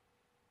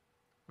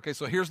 Okay,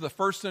 so here's the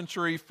first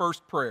century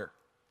first prayer.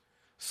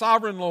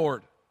 Sovereign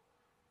Lord,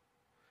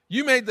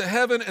 you made the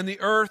heaven and the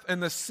earth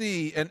and the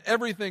sea and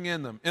everything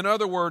in them. In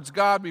other words,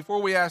 God,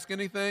 before we ask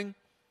anything,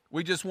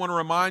 we just want to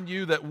remind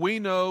you that we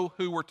know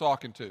who we're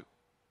talking to.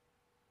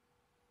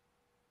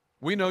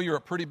 We know you're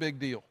a pretty big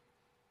deal.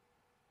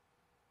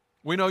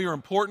 We know you're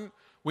important.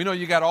 We know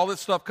you got all this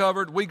stuff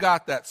covered. We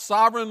got that.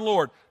 Sovereign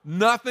Lord,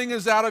 nothing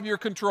is out of your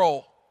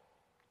control.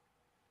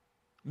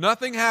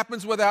 Nothing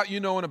happens without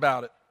you knowing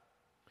about it.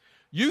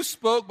 You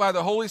spoke by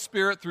the Holy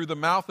Spirit through the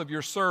mouth of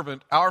your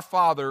servant, our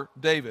father,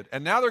 David.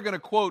 And now they're going to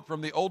quote from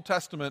the Old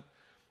Testament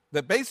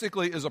that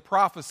basically is a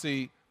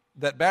prophecy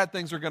that bad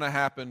things are going to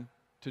happen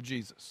to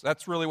Jesus.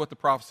 That's really what the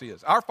prophecy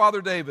is. Our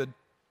father David,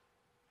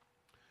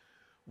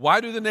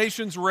 why do the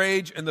nations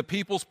rage and the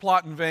peoples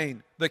plot in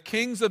vain? The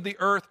kings of the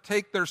earth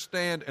take their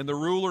stand and the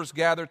rulers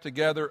gather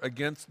together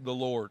against the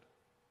Lord.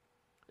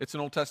 It's an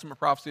Old Testament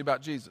prophecy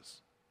about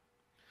Jesus.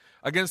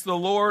 Against the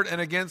Lord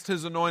and against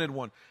his anointed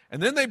one.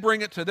 And then they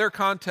bring it to their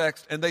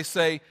context and they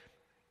say,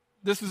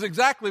 this is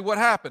exactly what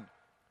happened.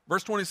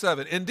 Verse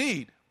 27,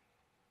 indeed,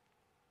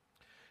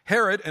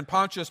 Herod and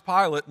Pontius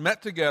Pilate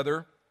met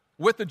together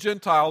with the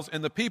Gentiles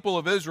and the people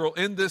of Israel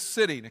in this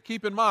city. Now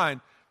keep in mind,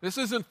 this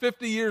isn't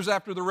 50 years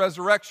after the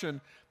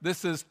resurrection.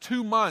 This is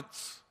 2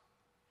 months.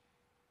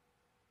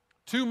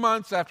 2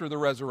 months after the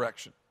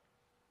resurrection.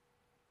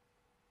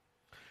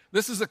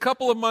 This is a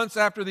couple of months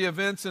after the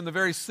events in the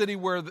very city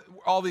where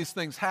all these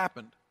things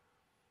happened.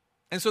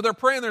 And so they're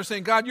praying, they're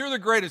saying, God, you're the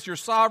greatest, you're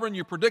sovereign,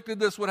 you predicted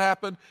this would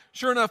happen.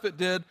 Sure enough, it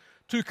did.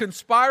 To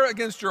conspire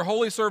against your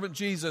holy servant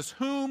Jesus,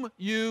 whom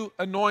you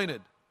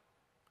anointed.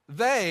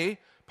 They,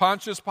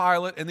 Pontius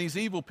Pilate and these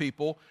evil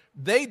people,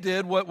 they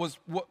did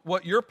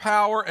what your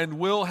power and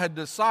will had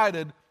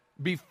decided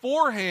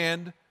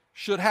beforehand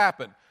should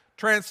happen.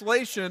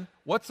 Translation,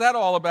 what's that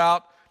all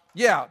about?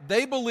 Yeah,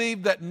 they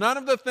believed that none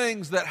of the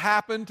things that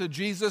happened to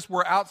Jesus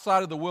were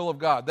outside of the will of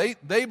God.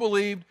 They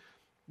believed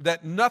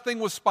that nothing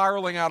was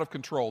spiraling out of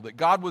control, that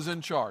God was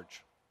in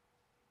charge.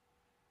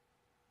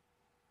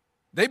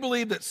 They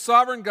believed that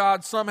sovereign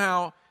God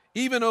somehow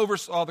even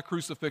oversaw the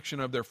crucifixion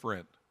of their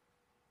friend.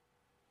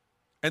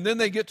 And then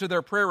they get to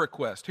their prayer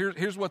request.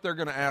 Here's what they're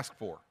going to ask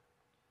for.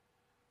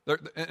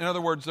 In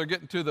other words, they're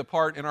getting to the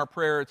part in our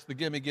prayer, it's the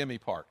gimme, gimme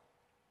part.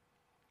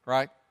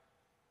 Right?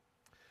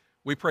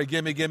 We pray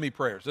gimme, gimme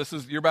prayers.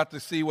 You're about to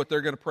see what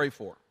they're going to pray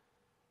for.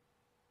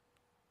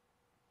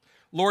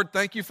 Lord,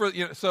 thank you for,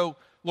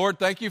 Lord,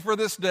 thank you for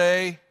this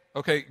day.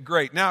 Okay,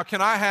 great. Now,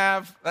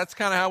 that's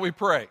kind of how we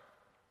pray.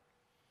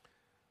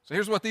 So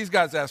here's what these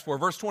guys ask for.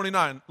 Verse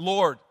 29,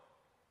 Lord,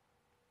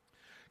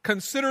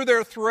 consider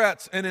their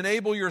threats and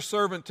enable your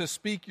servant to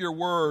speak your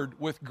word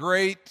with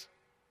great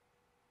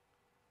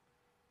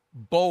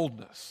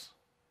boldness.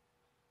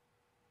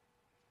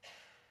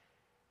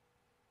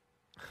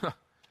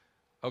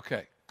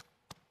 Okay.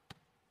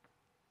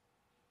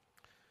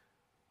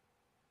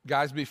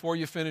 Guys, before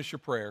you finish your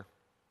prayer,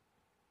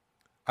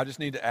 I just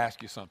need to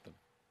ask you something.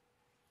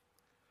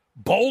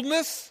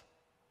 Boldness?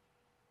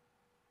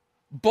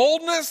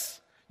 Boldness?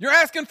 You're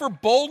asking for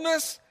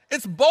boldness?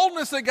 It's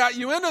boldness that got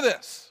you into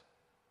this.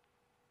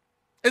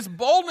 It's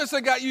boldness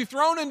that got you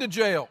thrown into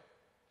jail.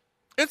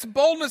 It's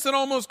boldness that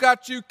almost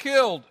got you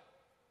killed.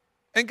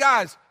 And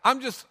guys,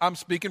 I'm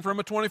speaking from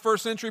a 21st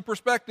century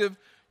perspective.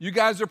 You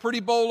guys are pretty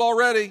bold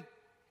already.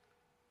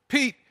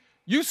 Pete,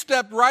 you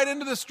stepped right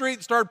into the street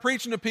and started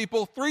preaching to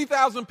people.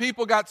 3,000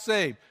 people got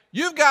saved.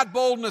 You've got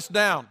boldness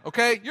down,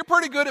 okay? You're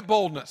pretty good at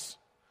boldness.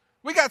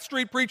 We got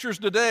street preachers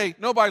today.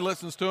 Nobody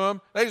listens to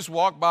them. They just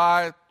walk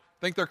by,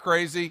 think they're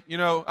crazy.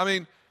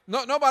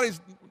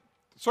 Nobody's,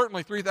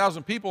 certainly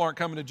 3,000 people aren't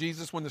coming to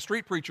Jesus when the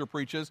street preacher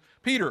preaches.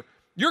 Peter,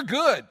 you're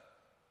good.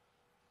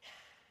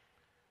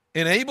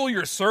 Enable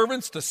your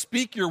servants to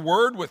speak your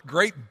word with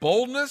great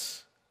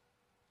boldness.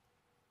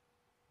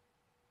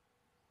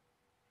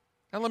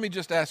 Now let me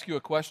just ask you a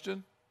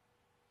question.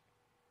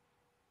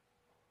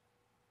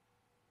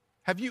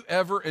 Have you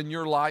ever in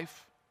your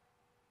life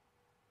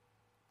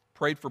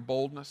prayed for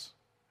boldness?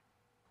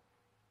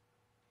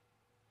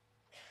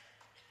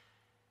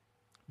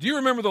 Do you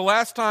remember the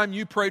last time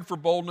you prayed for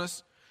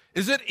boldness?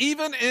 Is it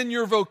even in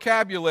your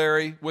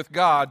vocabulary with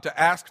God to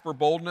ask for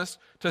boldness,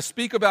 to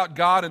speak about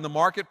God in the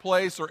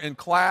marketplace or in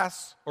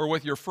class or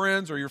with your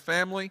friends or your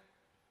family?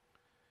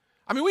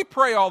 I mean, we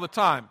pray all the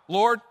time.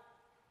 Lord,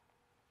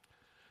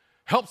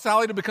 help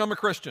Sally to become a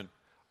Christian.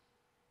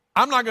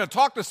 I'm not going to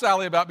talk to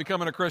Sally about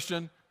becoming a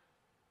Christian,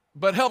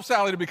 but help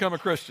Sally to become a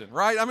Christian,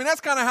 right? I mean,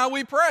 that's kind of how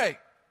we pray.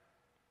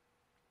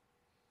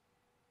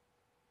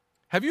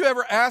 Have you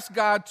ever asked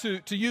God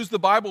to use the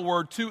Bible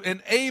word to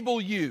enable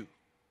you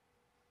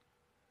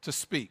to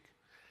speak?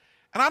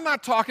 And I'm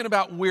not talking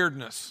about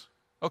weirdness,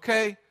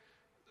 okay?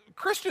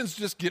 Christians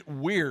just get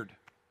weird.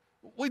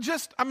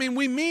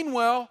 We mean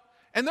well.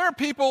 And there are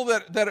people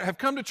that have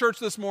come to church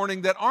this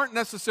morning that aren't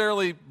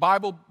necessarily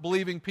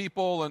Bible-believing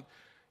people. And,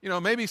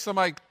 maybe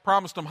somebody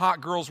promised them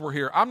hot girls were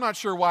here. I'm not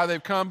sure why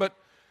they've come,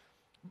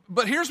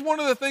 but here's one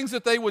of the things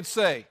that they would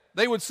say.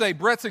 They would say,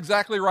 Brett's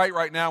exactly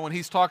right now when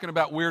he's talking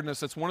about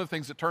weirdness. That's one of the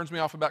things that turns me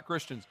off about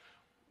Christians.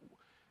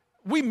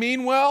 We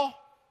mean well.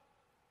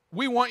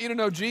 We want you to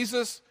know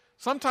Jesus.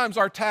 Sometimes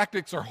our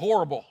tactics are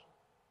horrible.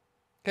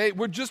 Okay,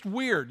 we're just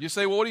weird. You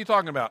say, well, what are you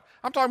talking about?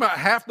 I'm talking about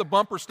half the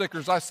bumper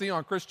stickers I see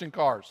on Christian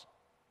cars.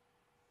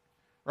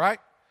 Right?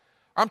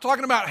 I'm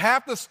talking about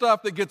half the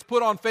stuff that gets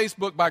put on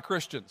Facebook by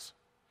Christians.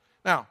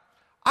 Now,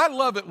 I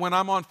love it when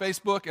I'm on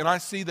Facebook and I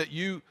see that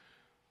you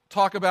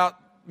talk about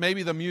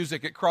maybe the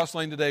music at Cross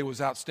Lane today was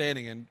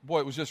outstanding, and boy,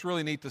 it was just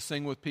really neat to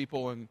sing with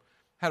people and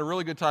had a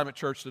really good time at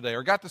church today,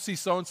 or got to see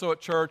so-and-so at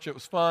church, it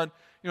was fun.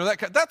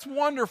 That's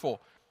wonderful.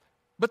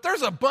 But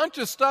there's a bunch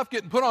of stuff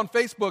getting put on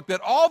Facebook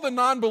that all the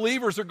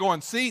non-believers are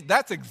going, see,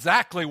 that's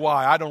exactly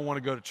why I don't want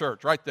to go to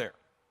church, right there.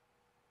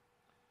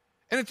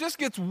 And it just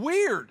gets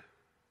weird.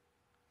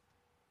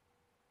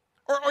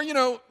 Or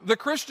the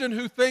Christian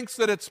who thinks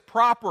that it's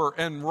proper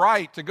and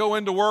right to go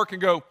into work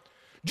and go,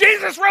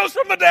 Jesus rose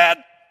from the dead.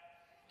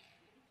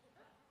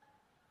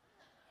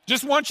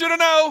 Just want you to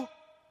know.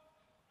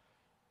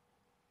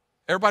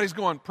 Everybody's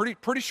going,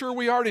 pretty sure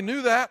we already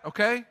knew that,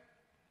 okay?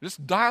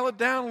 Just dial it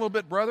down a little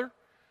bit, brother.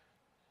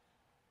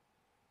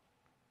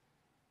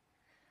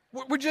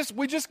 We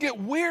just get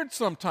weird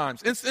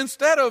sometimes.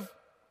 Instead of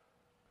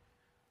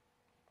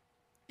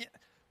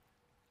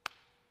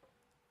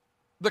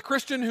the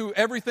Christian who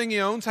everything he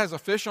owns has a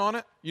fish on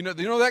it. You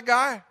know that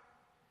guy?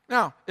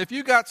 Now, if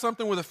you got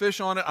something with a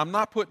fish on it, I'm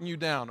not putting you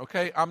down,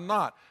 okay? I'm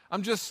not.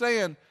 I'm just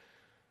saying,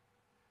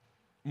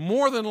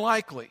 more than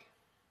likely,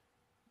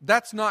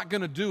 that's not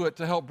going to do it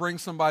to help bring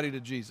somebody to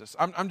Jesus.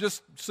 I'm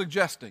just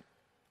suggesting.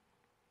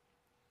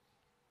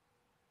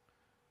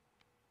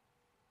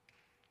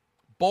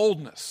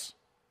 Boldness.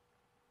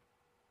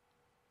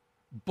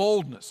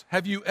 Boldness.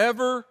 Have you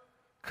ever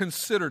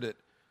considered it?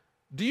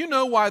 Do you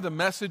know why the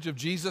message of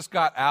Jesus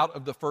got out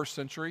of the first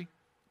century?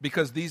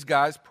 Because these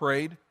guys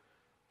prayed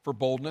for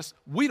boldness.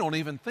 We don't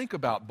even think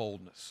about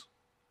boldness.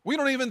 We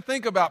don't even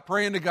think about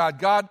praying to God,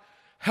 God,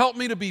 Help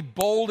me to be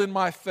bold in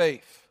my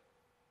faith.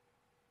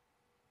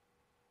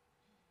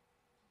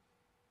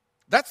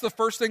 That's the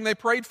first thing they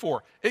prayed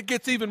for. It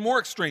gets even more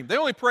extreme. They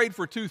only prayed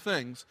for two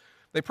things.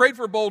 They prayed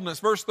for boldness.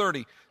 Verse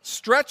 30,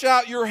 stretch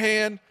out your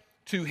hand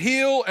to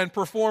heal and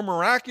perform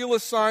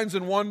miraculous signs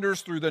and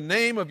wonders through the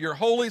name of your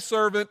holy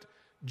servant,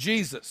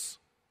 Jesus.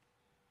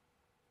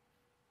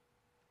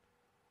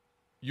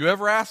 You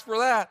ever ask for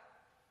that?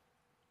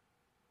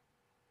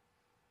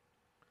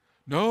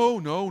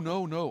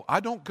 No. I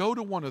don't go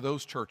to one of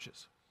those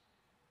churches.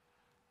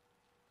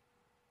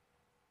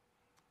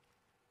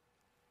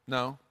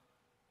 No.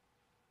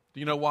 Do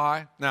you know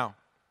why? Now,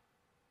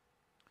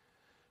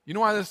 you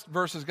know why this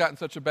verse has gotten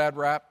such a bad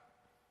rap?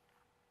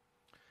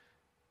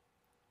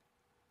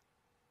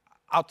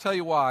 I'll tell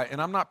you why,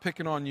 and I'm not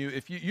picking on you.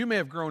 If you may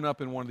have grown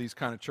up in one of these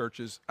kind of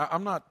churches,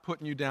 I'm not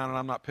putting you down and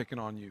I'm not picking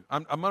on you.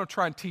 I'm going to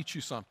try and teach you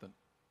something.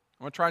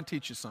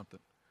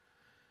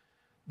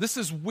 This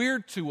is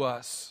weird to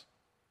us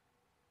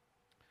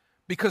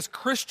because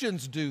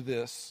Christians do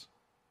this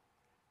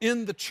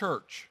in the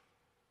church.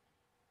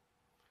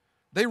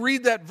 They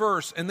read that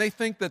verse and they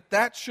think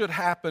that should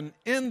happen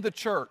in the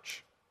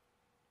church.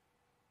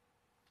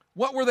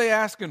 What were they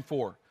asking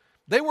for?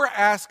 They were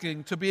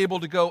asking to be able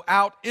to go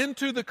out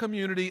into the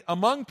community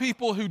among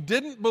people who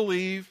didn't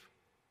believe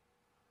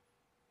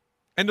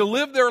and to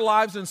live their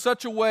lives in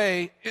such a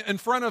way in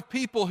front of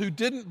people who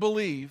didn't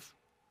believe,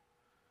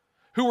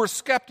 who were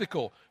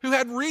skeptical, who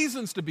had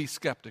reasons to be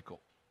skeptical,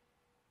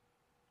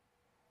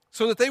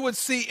 so that they would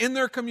see in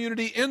their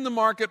community, in the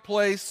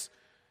marketplace,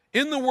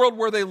 in the world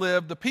where they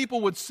lived, the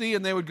people would see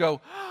and they would go,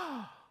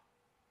 oh,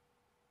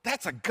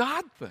 that's a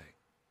God thing.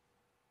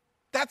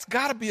 That's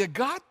got to be a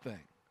God thing.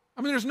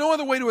 I mean, there's no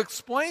other way to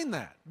explain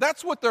that.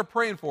 That's what they're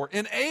praying for.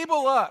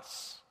 Enable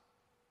us.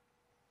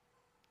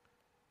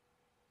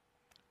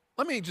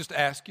 Let me just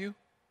ask you,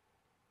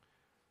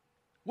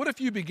 what if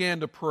you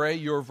began to pray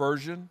your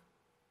version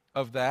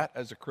of that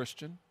as a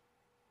Christian?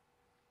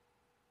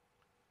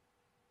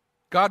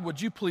 God,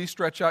 would you please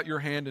stretch out your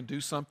hand and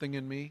do something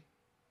in me?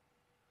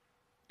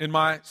 In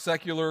my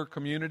secular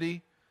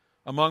community,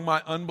 among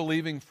my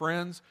unbelieving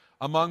friends,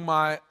 among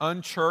my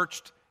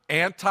unchurched,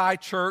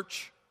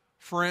 anti-church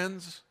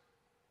friends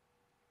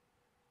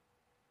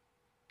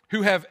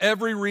who have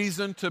every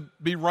reason to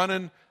be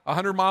running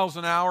 100 miles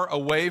an hour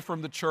away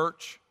from the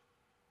church.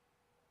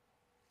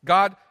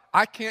 God,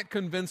 I can't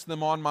convince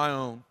them on my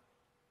own.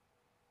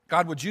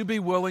 God, would you be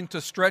willing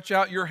to stretch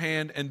out your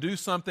hand and do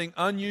something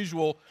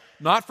unusual,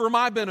 not for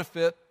my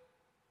benefit,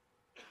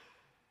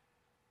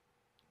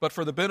 but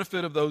for the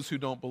benefit of those who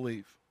don't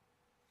believe?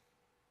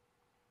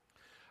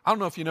 I don't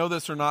know if you know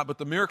this or not, but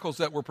the miracles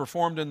that were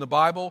performed in the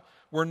Bible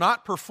were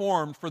not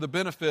performed for the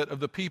benefit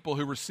of the people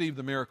who received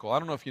the miracle. I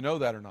don't know if you know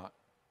that or not.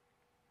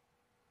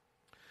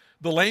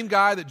 The lame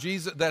guy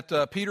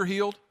that Peter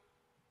healed,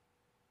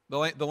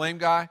 the lame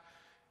guy,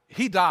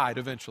 he died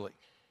eventually.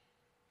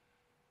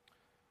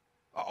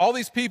 All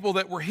these people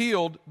that were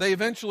healed, they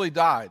eventually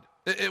died.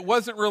 It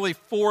wasn't really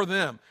for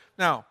them.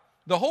 Now,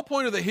 the whole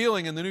point of the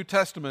healing in the New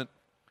Testament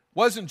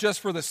wasn't just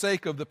for the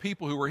sake of the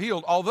people who were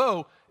healed,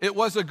 although it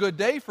was a good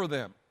day for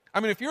them. I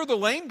mean, if you're the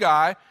lame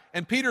guy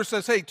and Peter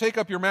says, hey, take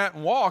up your mat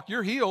and walk,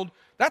 you're healed,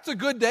 that's a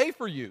good day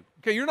for you.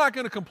 Okay, you're not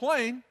going to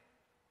complain.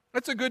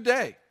 That's a good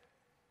day.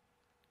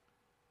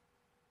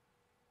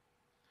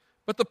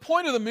 But the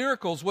point of the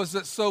miracles was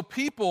that so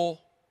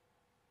people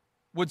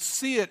would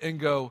see it and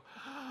go,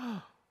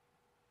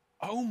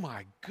 oh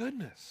my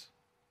goodness,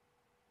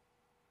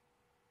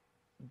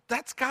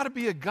 that's got to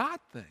be a God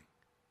thing.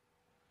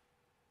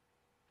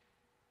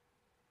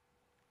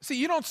 See,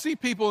 you don't see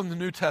people in the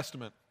New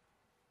Testament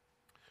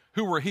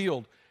who were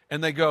healed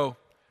and they go,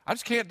 I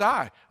just can't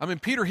die. I mean,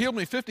 Peter healed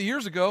me 50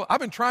 years ago. I've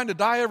been trying to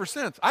die ever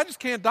since. I just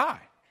can't die.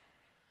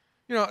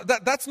 You know,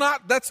 that's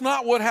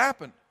not what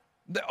happened.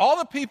 All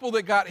the people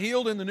that got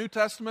healed in the New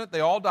Testament, they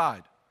all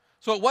died.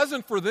 So it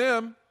wasn't for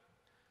them.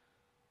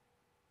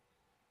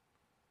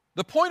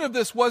 The point of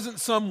this wasn't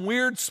some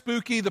weird,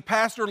 spooky, the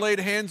pastor laid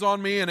hands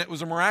on me and it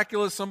was a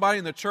miraculous somebody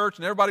in the church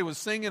and everybody was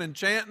singing and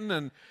chanting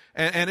and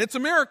it's a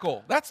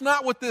miracle. That's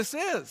not what this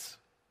is.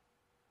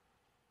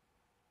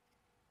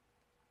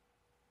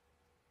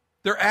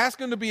 They're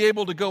asking to be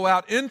able to go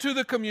out into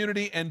the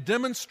community and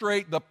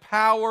demonstrate the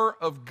power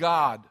of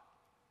God.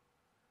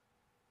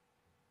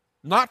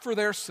 Not for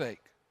their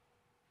sake,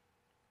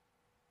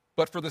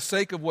 but for the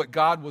sake of what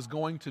God was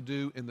going to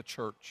do in the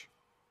church.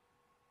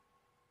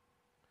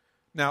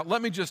 Now,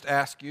 let me just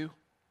ask you,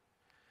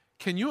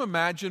 can you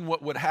imagine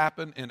what would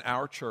happen in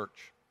our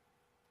church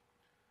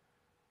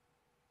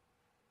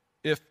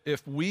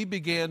if we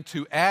began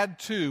to add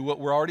to what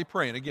we're already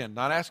praying? Again,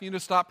 not asking you to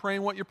stop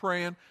praying what you're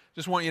praying,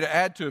 just want you to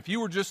add to. If you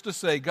were just to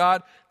say,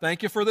 God,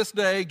 thank you for this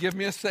day, give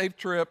me a safe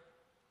trip,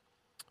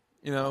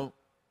 you know,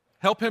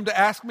 help him to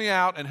ask me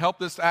out and help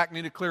this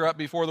acne to clear up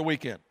before the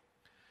weekend.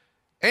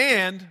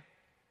 And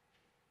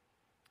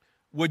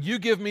would you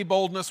give me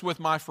boldness with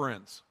my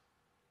friends?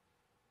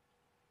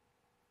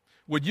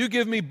 Would you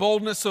give me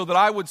boldness so that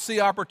I would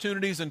see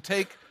opportunities and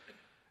take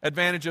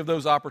advantage of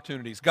those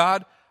opportunities?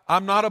 God,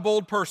 I'm not a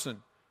bold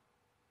person.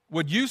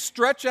 Would you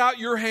stretch out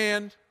your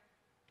hand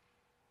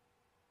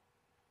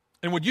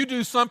and would you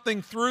do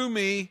something through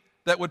me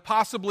that would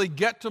possibly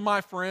get to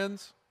my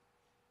friends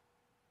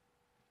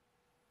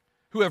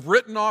who have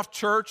written off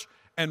church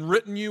and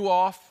written you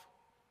off?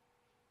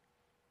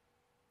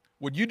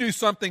 Would you do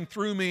something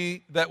through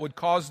me that would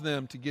cause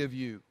them to give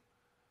you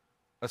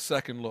a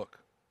second look?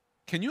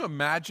 Can you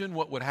imagine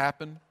what would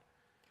happen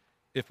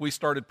if we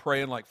started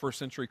praying like first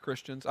century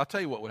Christians? I'll tell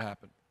you what would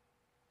happen.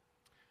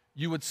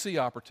 You would see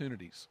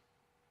opportunities.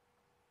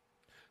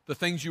 The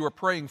things you are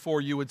praying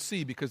for, you would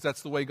see, because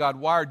that's the way God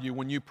wired you.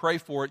 When you pray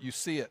for it, you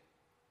see it.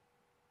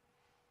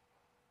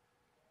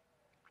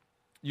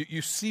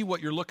 You see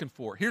what you're looking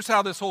for. Here's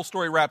how this whole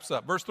story wraps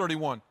up. Verse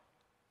 31.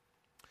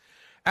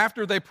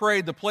 After they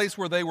prayed, the place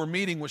where they were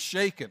meeting was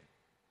shaken,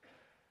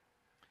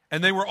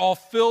 and they were all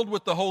filled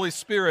with the Holy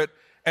Spirit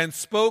and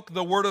spoke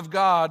the word of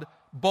God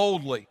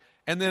boldly.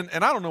 And I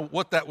don't know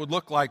what that would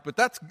look like, but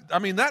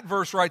that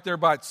verse right there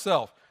by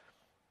itself.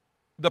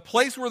 The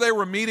place where they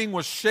were meeting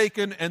was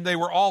shaken, and they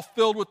were all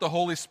filled with the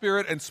Holy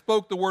Spirit and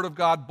spoke the word of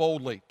God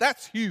boldly.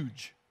 That's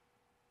huge.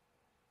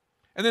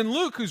 And then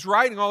Luke, who's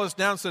writing all this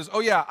down, says,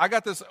 oh yeah, I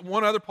got this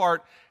one other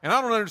part, and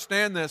I don't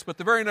understand this, but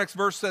the very next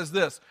verse says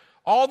this: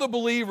 all the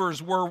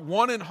believers were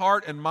one in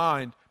heart and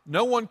mind.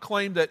 No one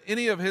claimed that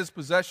any of his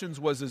possessions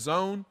was his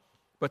own,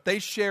 but they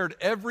shared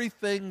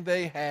everything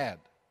they had.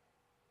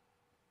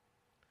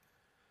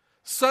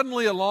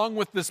 Suddenly, along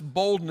with this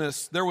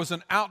boldness, there was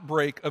an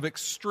outbreak of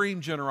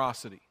extreme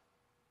generosity.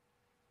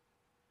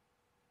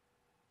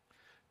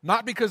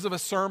 Not because of a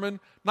sermon,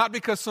 not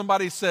because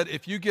somebody said,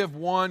 if you give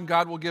 1,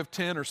 God will give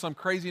 10, or some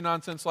crazy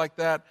nonsense like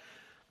that.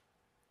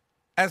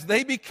 As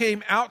they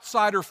became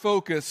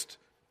outsider-focused,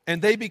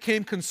 and they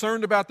became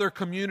concerned about their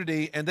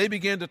community, and they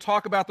began to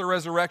talk about the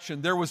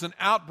resurrection, there was an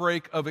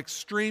outbreak of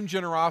extreme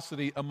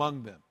generosity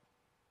among them.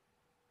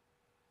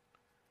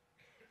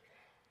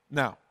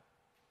 Now,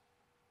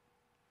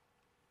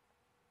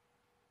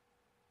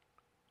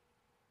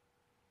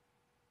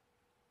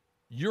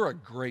 you're a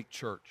great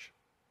church.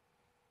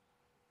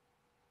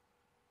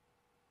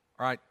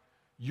 All right?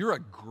 You're a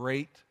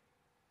great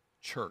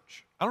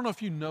church. I don't know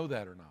if you know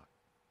that or not.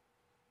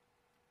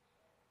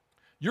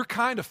 You're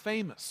kind of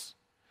famous.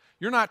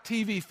 You're not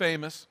TV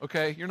famous,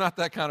 okay? You're not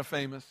that kind of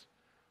famous.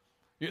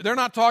 They're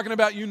not talking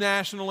about you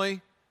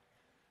nationally.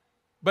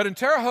 But in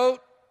Terre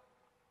Haute,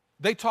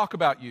 they talk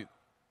about you.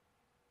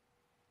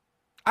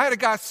 I had a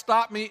guy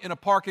stop me in a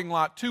parking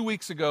lot 2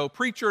 weeks ago,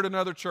 preacher at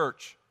another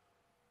church.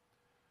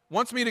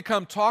 Wants me to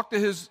come talk to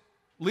his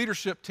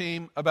leadership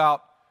team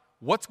about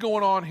what's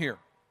going on here.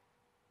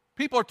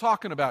 People are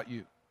talking about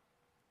you.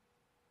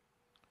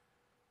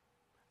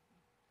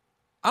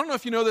 I don't know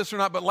if you know this or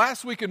not, but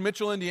last week in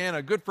Mitchell, Indiana,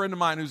 a good friend of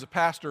mine who's a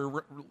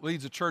pastor,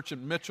 leads a church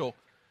in Mitchell,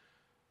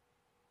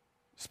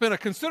 spent a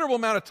considerable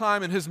amount of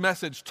time in his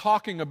message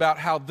talking about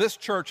how this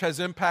church has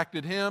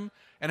impacted him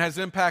and has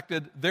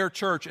impacted their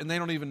church, and they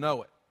don't even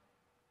know it.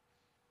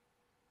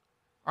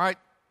 All right?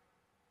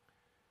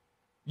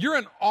 You're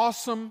an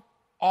awesome,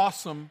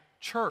 awesome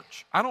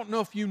church. I don't know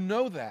if you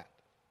know that.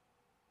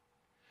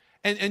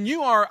 And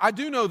you are, I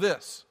do know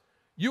this,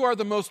 you are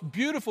the most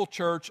beautiful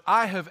church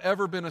I have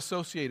ever been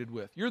associated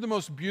with. You're the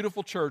most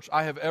beautiful church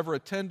I have ever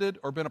attended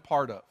or been a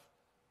part of.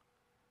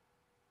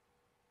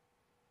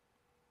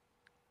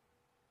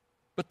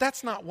 But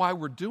that's not why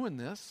we're doing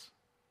this.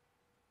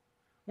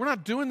 We're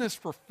not doing this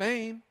for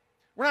fame.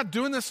 We're not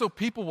doing this so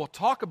people will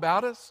talk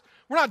about us.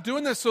 We're not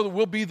doing this so that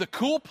we'll be the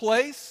cool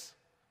place.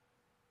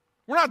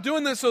 We're not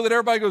doing this so that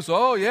everybody goes,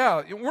 oh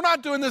yeah. We're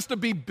not doing this to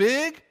be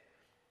big.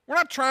 We're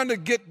not trying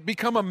to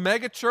become a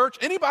mega church.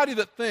 Anybody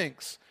that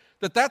thinks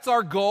that that's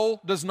our goal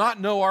does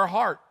not know our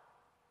heart.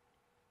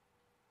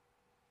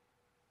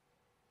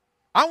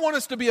 I want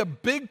us to be a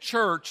big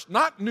church,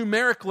 not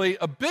numerically,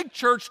 a big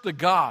church to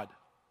God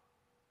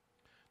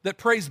that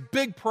prays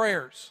big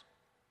prayers.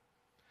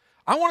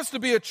 I want us to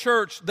be a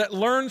church that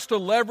learns to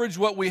leverage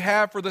what we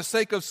have for the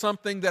sake of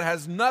something that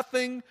has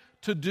nothing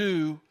to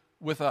do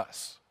with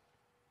us.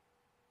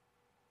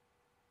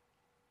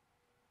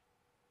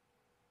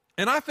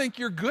 And I think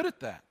you're good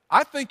at that.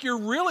 I think you're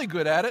really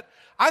good at it.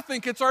 I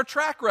think it's our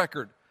track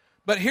record.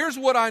 But here's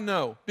what I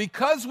know.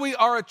 Because we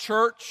are a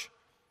church,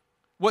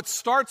 what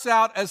starts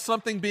out as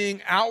something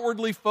being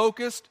outwardly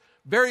focused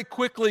very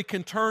quickly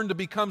can turn to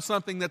become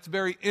something that's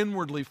very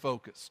inwardly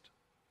focused.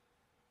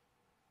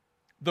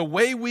 The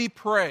way we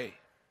pray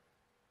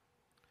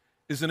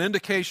is an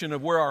indication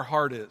of where our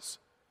heart is.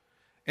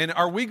 And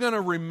are we going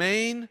to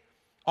remain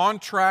on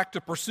track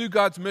to pursue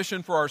God's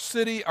mission for our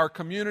city, our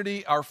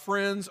community, our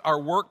friends, our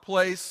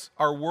workplace,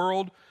 our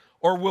world?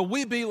 Or will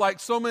we be like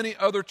so many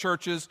other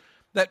churches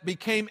that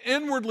became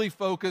inwardly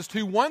focused,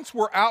 who once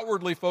were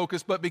outwardly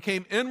focused but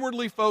became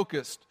inwardly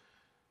focused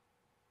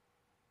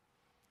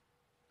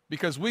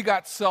because we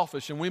got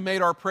selfish and we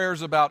made our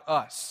prayers about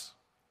us?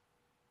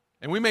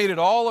 And we made it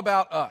all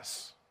about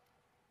us.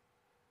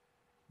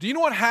 Do you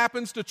know what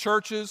happens to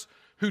churches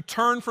who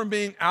turn from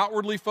being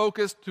outwardly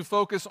focused to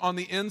focus on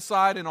the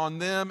inside and on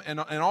them, and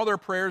all their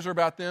prayers are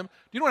about them.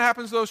 Do you know what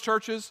happens to those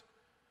churches?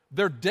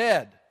 They're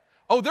dead.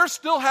 Oh, they're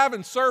still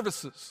having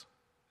services.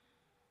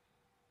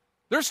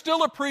 There's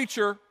still a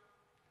preacher,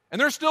 and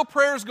there's still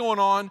prayers going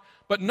on,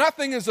 but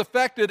nothing is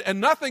affected and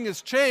nothing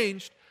has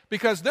changed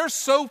because they're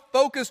so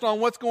focused on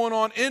what's going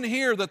on in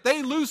here that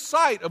they lose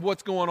sight of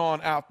what's going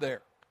on out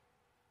there.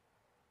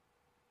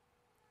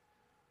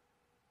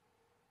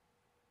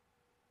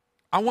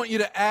 I want you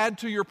to add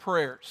to your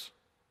prayers.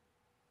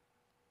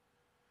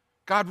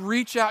 God,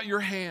 reach out your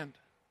hand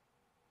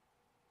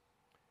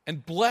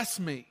and bless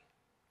me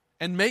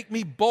and make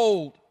me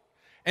bold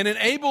and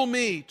enable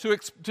me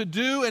to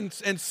do and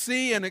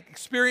see and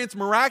experience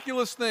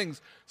miraculous things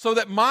so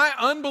that my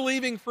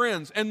unbelieving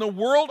friends and the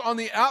world on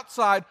the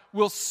outside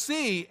will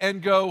see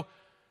and go,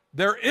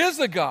 there is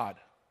a God.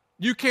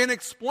 You can't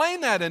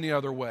explain that any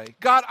other way.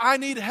 God, I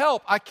need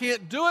help. I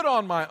can't do it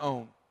on my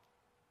own.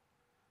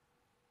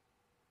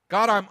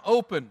 God, I'm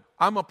open.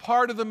 I'm a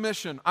part of the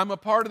mission. I'm a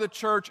part of the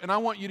church, and I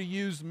want you to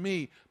use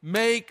me.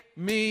 Make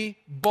me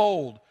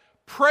bold.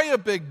 Pray a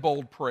big,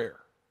 bold prayer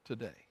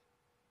today.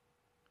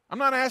 I'm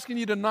not asking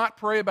you to not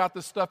pray about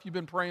the stuff you've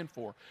been praying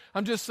for.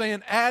 I'm just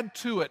saying add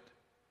to it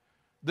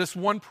this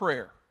one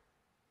prayer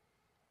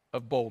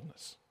of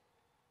boldness.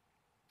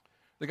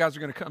 The guys are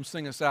going to come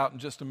sing us out in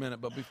just a minute,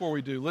 but before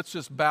we do, let's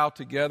just bow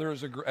together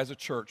as a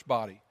church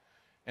body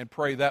and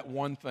pray that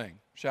one thing.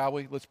 Shall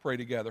we? Let's pray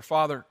together.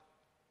 Father,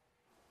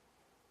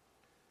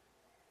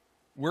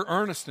 we're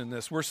earnest in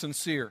this. We're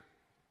sincere.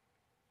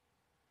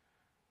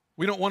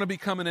 We don't want to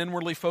become an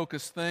inwardly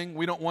focused thing.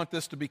 We don't want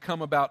this to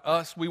become about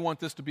us. We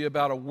want this to be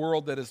about a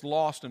world that is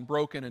lost and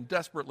broken and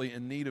desperately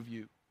in need of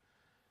you.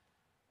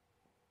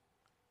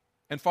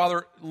 And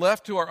Father,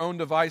 left to our own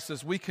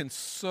devices, we can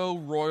so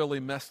royally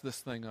mess this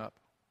thing up.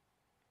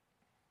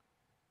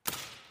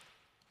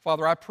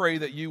 Father, I pray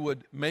that you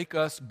would make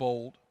us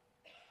bold.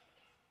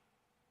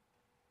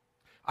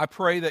 I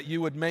pray that you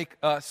would make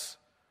us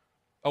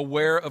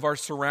aware of our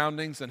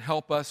surroundings and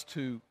help us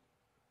to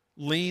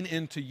lean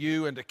into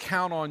you and to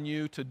count on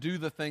you to do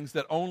the things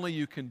that only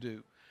you can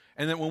do.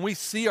 And that when we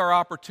see our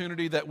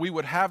opportunity, that we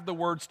would have the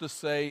words to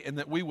say and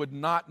that we would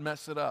not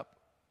mess it up.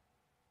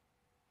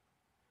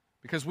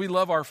 Because we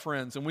love our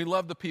friends and we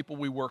love the people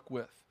we work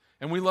with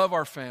and we love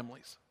our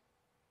families.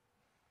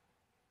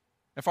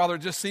 And Father,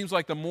 it just seems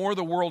like the more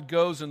the world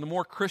goes and the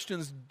more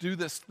Christians do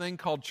this thing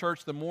called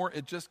church, the more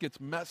it just gets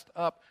messed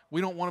up. We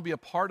don't want to be a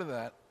part of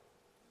that.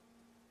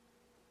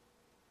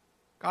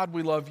 God,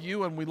 we love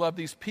you and we love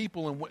these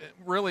people, and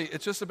really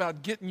it's just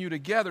about getting you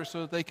together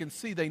so that they can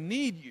see they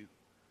need you,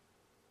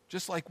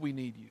 just like we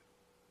need you.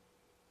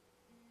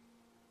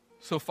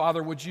 So,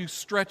 Father, would you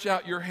stretch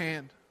out your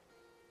hand?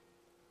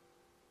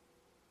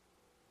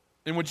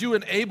 And would you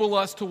enable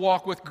us to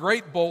walk with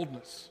great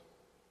boldness?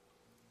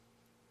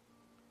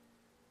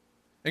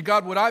 And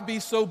God, would I be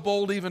so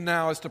bold even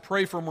now as to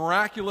pray for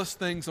miraculous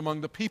things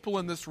among the people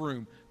in this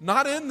room,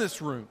 not in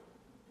this room,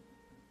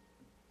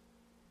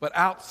 but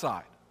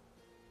outside,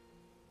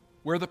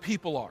 where the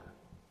people are.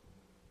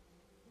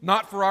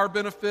 Not for our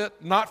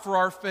benefit, not for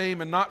our fame,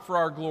 and not for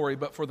our glory,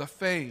 but for the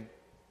fame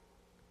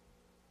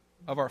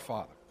of our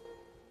Father.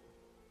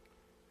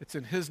 It's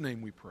in His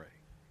name we pray.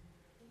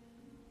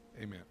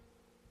 Amen.